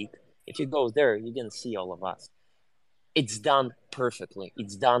whole week, if you go there, you're going to see all of us. It's done perfectly.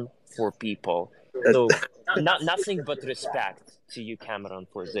 It's done for people. So nothing but respect to you, Cameron,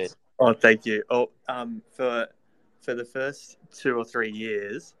 for this. Oh, thank you. Oh, for the first 2 or 3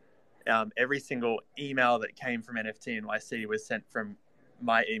 years, every single email that came from NFTNYC was sent from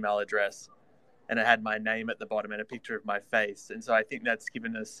my email address, and it had my name at the bottom and a picture of my face. And so I think that's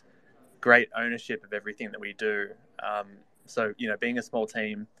given us great ownership of everything that we do. So, you know, being a small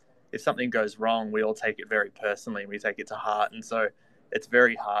team, if something goes wrong, we all take it very personally. We take it to heart, and so it's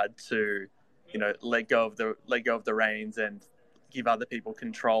very hard to, you know, let go of the reins and give other people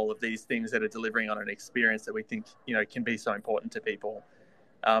control of these things that are delivering on an experience that we think, you know, can be so important to people.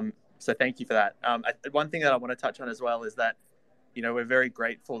 So thank you for that. One thing that I want to touch on as well is that, you know, we're very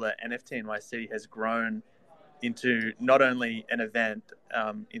grateful that NFTNYC has grown into not only an event.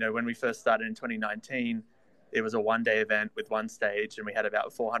 You know, when we first started in 2019, it was a one-day event with one stage, and we had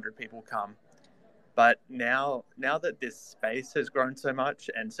about 400 people come. But now that this space has grown so much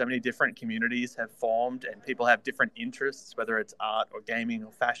and so many different communities have formed and people have different interests, whether it's art or gaming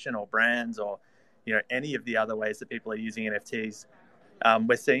or fashion or brands or, you know, any of the other ways that people are using NFTs,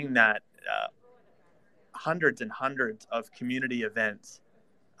 we're seeing that hundreds and hundreds of community events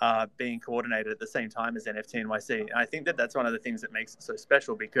are being coordinated at the same time as NFTNYC. And I think that that's one of the things that makes it so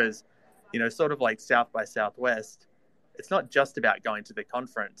special because, you know, sort of like South by Southwest, it's not just about going to the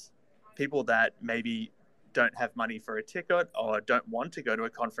conference. People that maybe don't have money for a ticket or don't want to go to a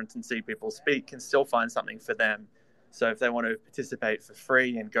conference and see people speak can still find something for them. So if they want to participate for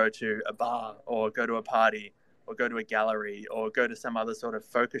free and go to a bar or go to a party or go to a gallery or go to some other sort of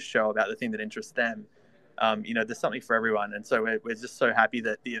focus show about the thing that interests them, you know, there's something for everyone. And so we're just so happy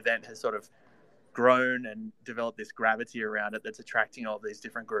that the event has sort of grown and developed this gravity around it that's attracting all these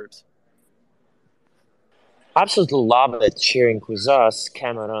different groups. Absolutely love it sharing with us,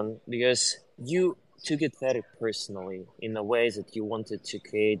 Cameron, because you took it very personally in the way that you wanted to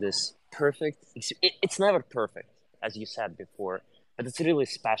create this perfect. It's never perfect, as you said before, but it's really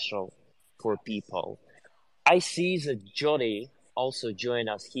special for people. I see that Jody also joined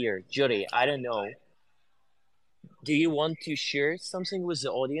us here. Jody, I don't know. Do you want to share something with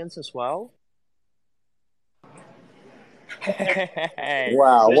the audience as well?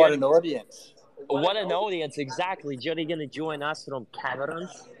 Wow, what an audience. What an audience, exactly. Jody gonna join us from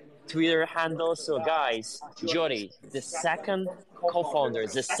Cameron's Twitter handle. So guys, Jody, the second co-founder,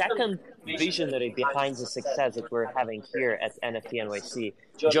 the second visionary behind the success that we're having here at NFT NYC.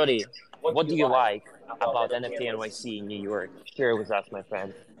 Jody, what do you like about NFT NYC in New York? Share with us, my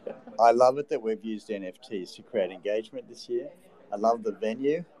friend. I love it that we've used NFTs to create engagement this year. I love the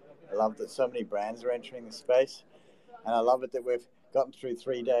venue. I love that so many brands are entering the space. And I love it that we've gotten through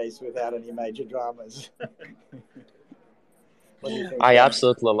 3 days without any major dramas. What do you think, I Ben?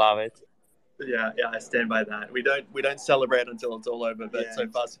 absolutely love it. Yeah, I stand by that. We don't celebrate until it's all over, but so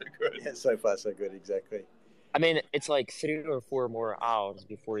far so good. Yeah, so far so good, exactly. I mean, it's like 3 or 4 more hours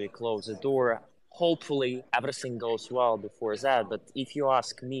before you close the door. Hopefully, everything goes well before that. But if you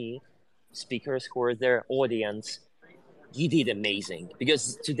ask me, speakers who are there, audience, you did amazing.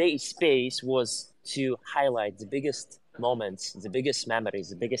 Because today's space was to highlight the biggest moments, the biggest memories,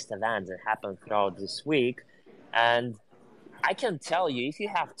 the biggest events that happened throughout this week. And I can tell you, if you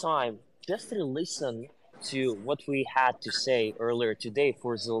have time, just listen to what we had to say earlier today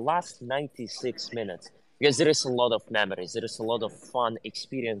for the last 96 minutes. Because there is a lot of memories, there is a lot of fun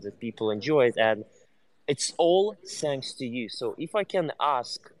experience that people enjoyed, and it's all thanks to you. So if I can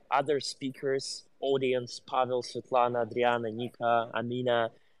ask other speakers, audience, Pavel, Svetlana, Adriana, Nika,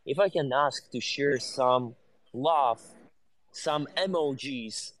 Amina, if I can ask to share some love, some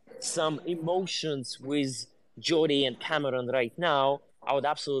emojis, some emotions with Jody and Cameron right now, I would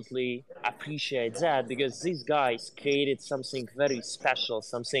absolutely appreciate that, because these guys created something very special,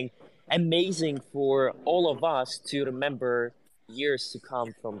 something amazing for all of us to remember years to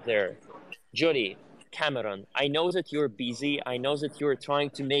come from there. Jody, Cameron, I know that you're busy. I know that you're trying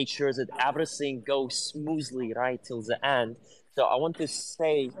to make sure that everything goes smoothly right till the end. So I want to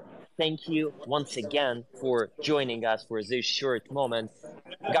say thank you once again for joining us for this short moment.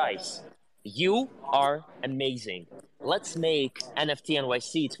 Guys, you are amazing. Let's make NFT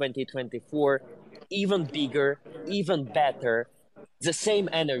NYC 2024 even bigger, even better. The same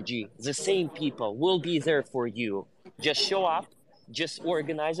energy, the same people will be there for you. Just show up, just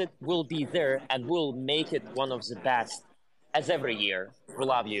organize it. We'll be there and we'll make it one of the best as every year. We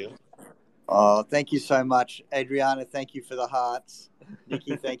love you. Oh, thank you so much, Adriana. Thank you for the hearts.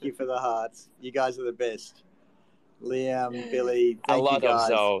 Nikki, thank you for the hearts. You guys are the best. Liam, Billy, thank you guys.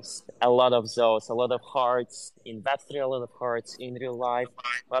 A lot of those, a lot of hearts in Web3, a lot of hearts in real life.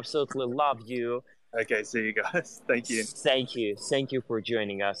 We absolutely love you. Okay, see you guys. Thank you. Thank you for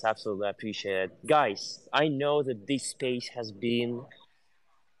joining us. Absolutely appreciate it. Guys, I know that this space has been,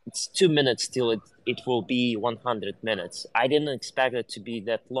 it's 2 minutes till it will be 100 minutes. I didn't expect it to be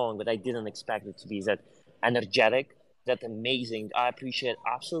that long, but I didn't expect it to be that energetic, that amazing. I appreciate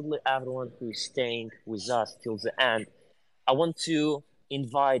absolutely everyone who is staying with us till the end. I want to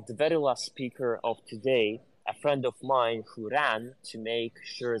invite the very last speaker of today, a friend of mine who ran to make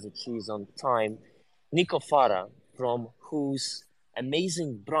sure that she's on time, Nico Farah, from whose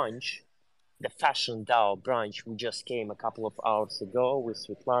amazing brunch, the Fashion DAO brunch, we just came a couple of hours ago with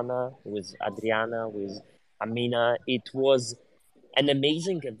Svetlana, with Adriana, with Amina. It was an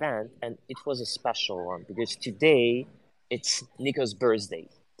amazing event, and it was a special one because today it's Nico's birthday.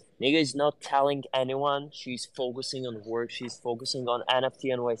 Nico is not telling anyone. She's focusing on work. She's focusing on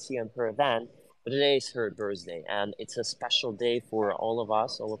NFT NYC and her event. But today is her birthday, and it's a special day for all of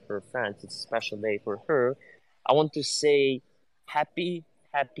us, all of her friends. It's a special day for her. I want to say happy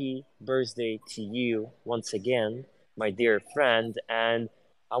birthday to you once again, my dear friend. And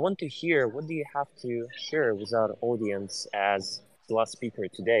I want to hear, what do you have to share with our audience as the last speaker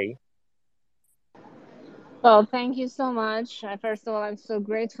today? Well, thank you so much. First of all, I'm so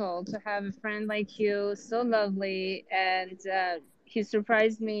grateful to have a friend like you, so lovely. And he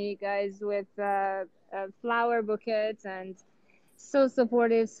surprised me, guys, with flower bouquets and so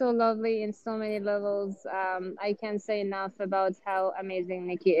supportive, so lovely in so many levels. I can't say enough about how amazing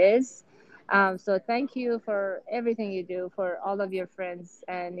Nikki is. So thank you for everything you do for all of your friends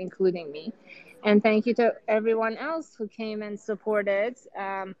and including me. And thank you to everyone else who came and supported.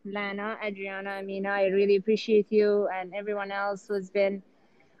 Lana, Adriana, Amina, I really appreciate you and everyone else who's been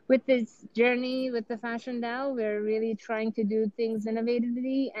with this journey with the Fashion DAO. We're really trying to do things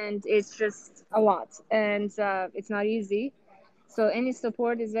innovatively, and it's just a lot. And it's not easy. So any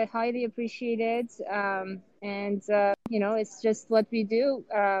support is highly appreciated. It's just what we do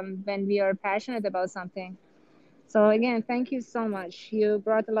when we are passionate about something. So again, thank you so much. You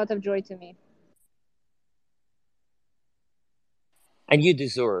brought a lot of joy to me. And you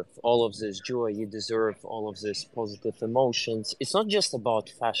deserve all of this joy. You deserve all of these positive emotions. It's not just about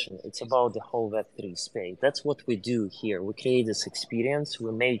fashion. It's about the whole Web3 space. That's what we do here. We create this experience.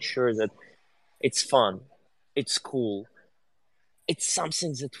 We made sure that it's fun. It's cool. It's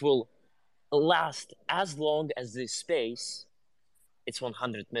something that will last as long as this space. It's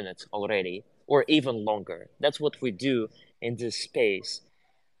 100 minutes already, or even longer. That's what we do in this space.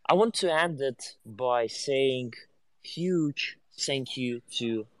 I want to end it by saying huge thank you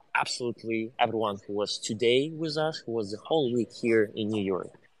to absolutely everyone who was today with us, who was the whole week here in New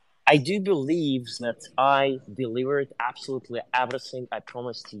York. I do believe that I delivered absolutely everything I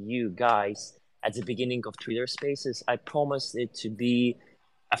promised to you guys at the beginning of Twitter Spaces. I promised it to be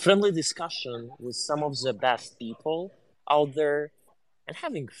a friendly discussion with some of the best people out there, and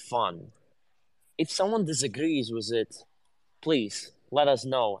having fun. If someone disagrees with it, please let us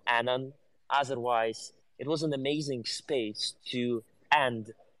know, Anand. Otherwise, it was an amazing space to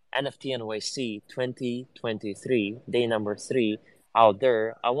end NFT NYC 2023, day number 3 out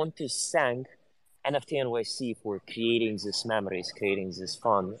there. I want to thank NFT NYC for creating these memories, creating this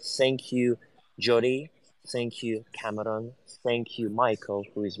fun. Thank you, Jody. Thank you, Cameron. Thank you, Michael,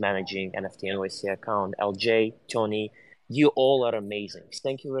 who is managing NFT NYC account. LJ, Tony, you all are amazing.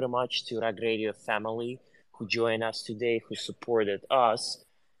 Thank you very much to Rag Radio family who joined us today, who supported us.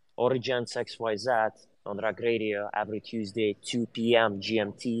 OriGensXYZ on Rag Radio every Tuesday, 2 p.m.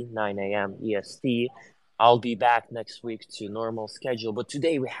 GMT, 9 a.m. EST. I'll be back next week to normal schedule. But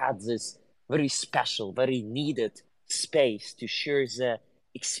today we had this very special, very needed space to share the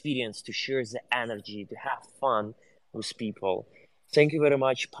experience, to share the energy, to have fun with people. Thank you very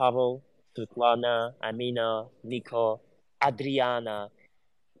much, Pavel, Svetlana, Amina, Nico, Adriana,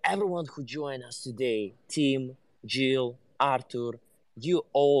 everyone who joined us today, Tim, Jill, Arthur, you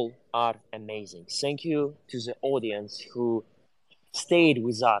all are amazing. Thank you to the audience who stayed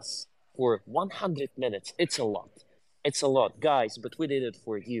with us for 100 minutes. It's a lot. It's a lot, guys, but we did it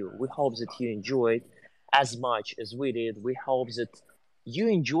for you. We hope that you enjoyed as much as we did. We hope that you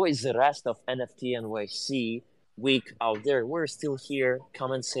enjoy the rest of NFT NYC week out there. We're still here.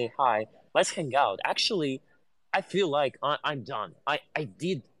 Come and say hi. Let's hang out. Actually, I feel like I'm done. I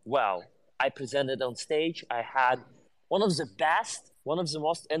did well. I presented on stage. I had one of the best, one of the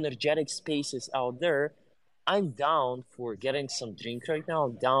most energetic spaces out there. I'm down for getting some drink right now.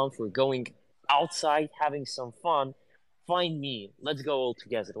 I'm down for going outside, having some fun. Find me. Let's go all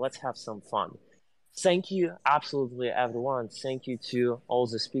together. Let's have some fun. Thank you, absolutely everyone. Thank you to all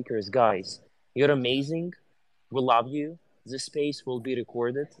the speakers, guys. You're amazing. We love you. This space will be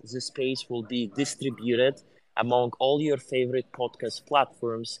recorded. This space will be distributed among all your favorite podcast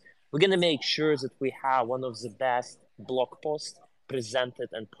platforms. We're going to make sure that we have one of the best blog posts presented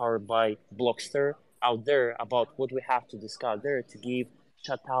and powered by Blockster out there about what we have to discuss there to give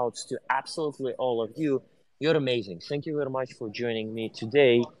shout outs to absolutely all of you. You're amazing. Thank you very much for joining me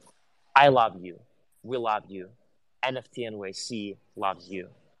today. I love you. We love you. NFT NYC loves you.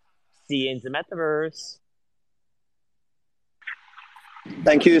 See you in the metaverse.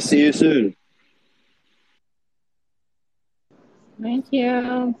 Thank you. See you soon. Thank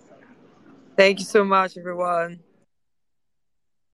you. Thank you so much, everyone.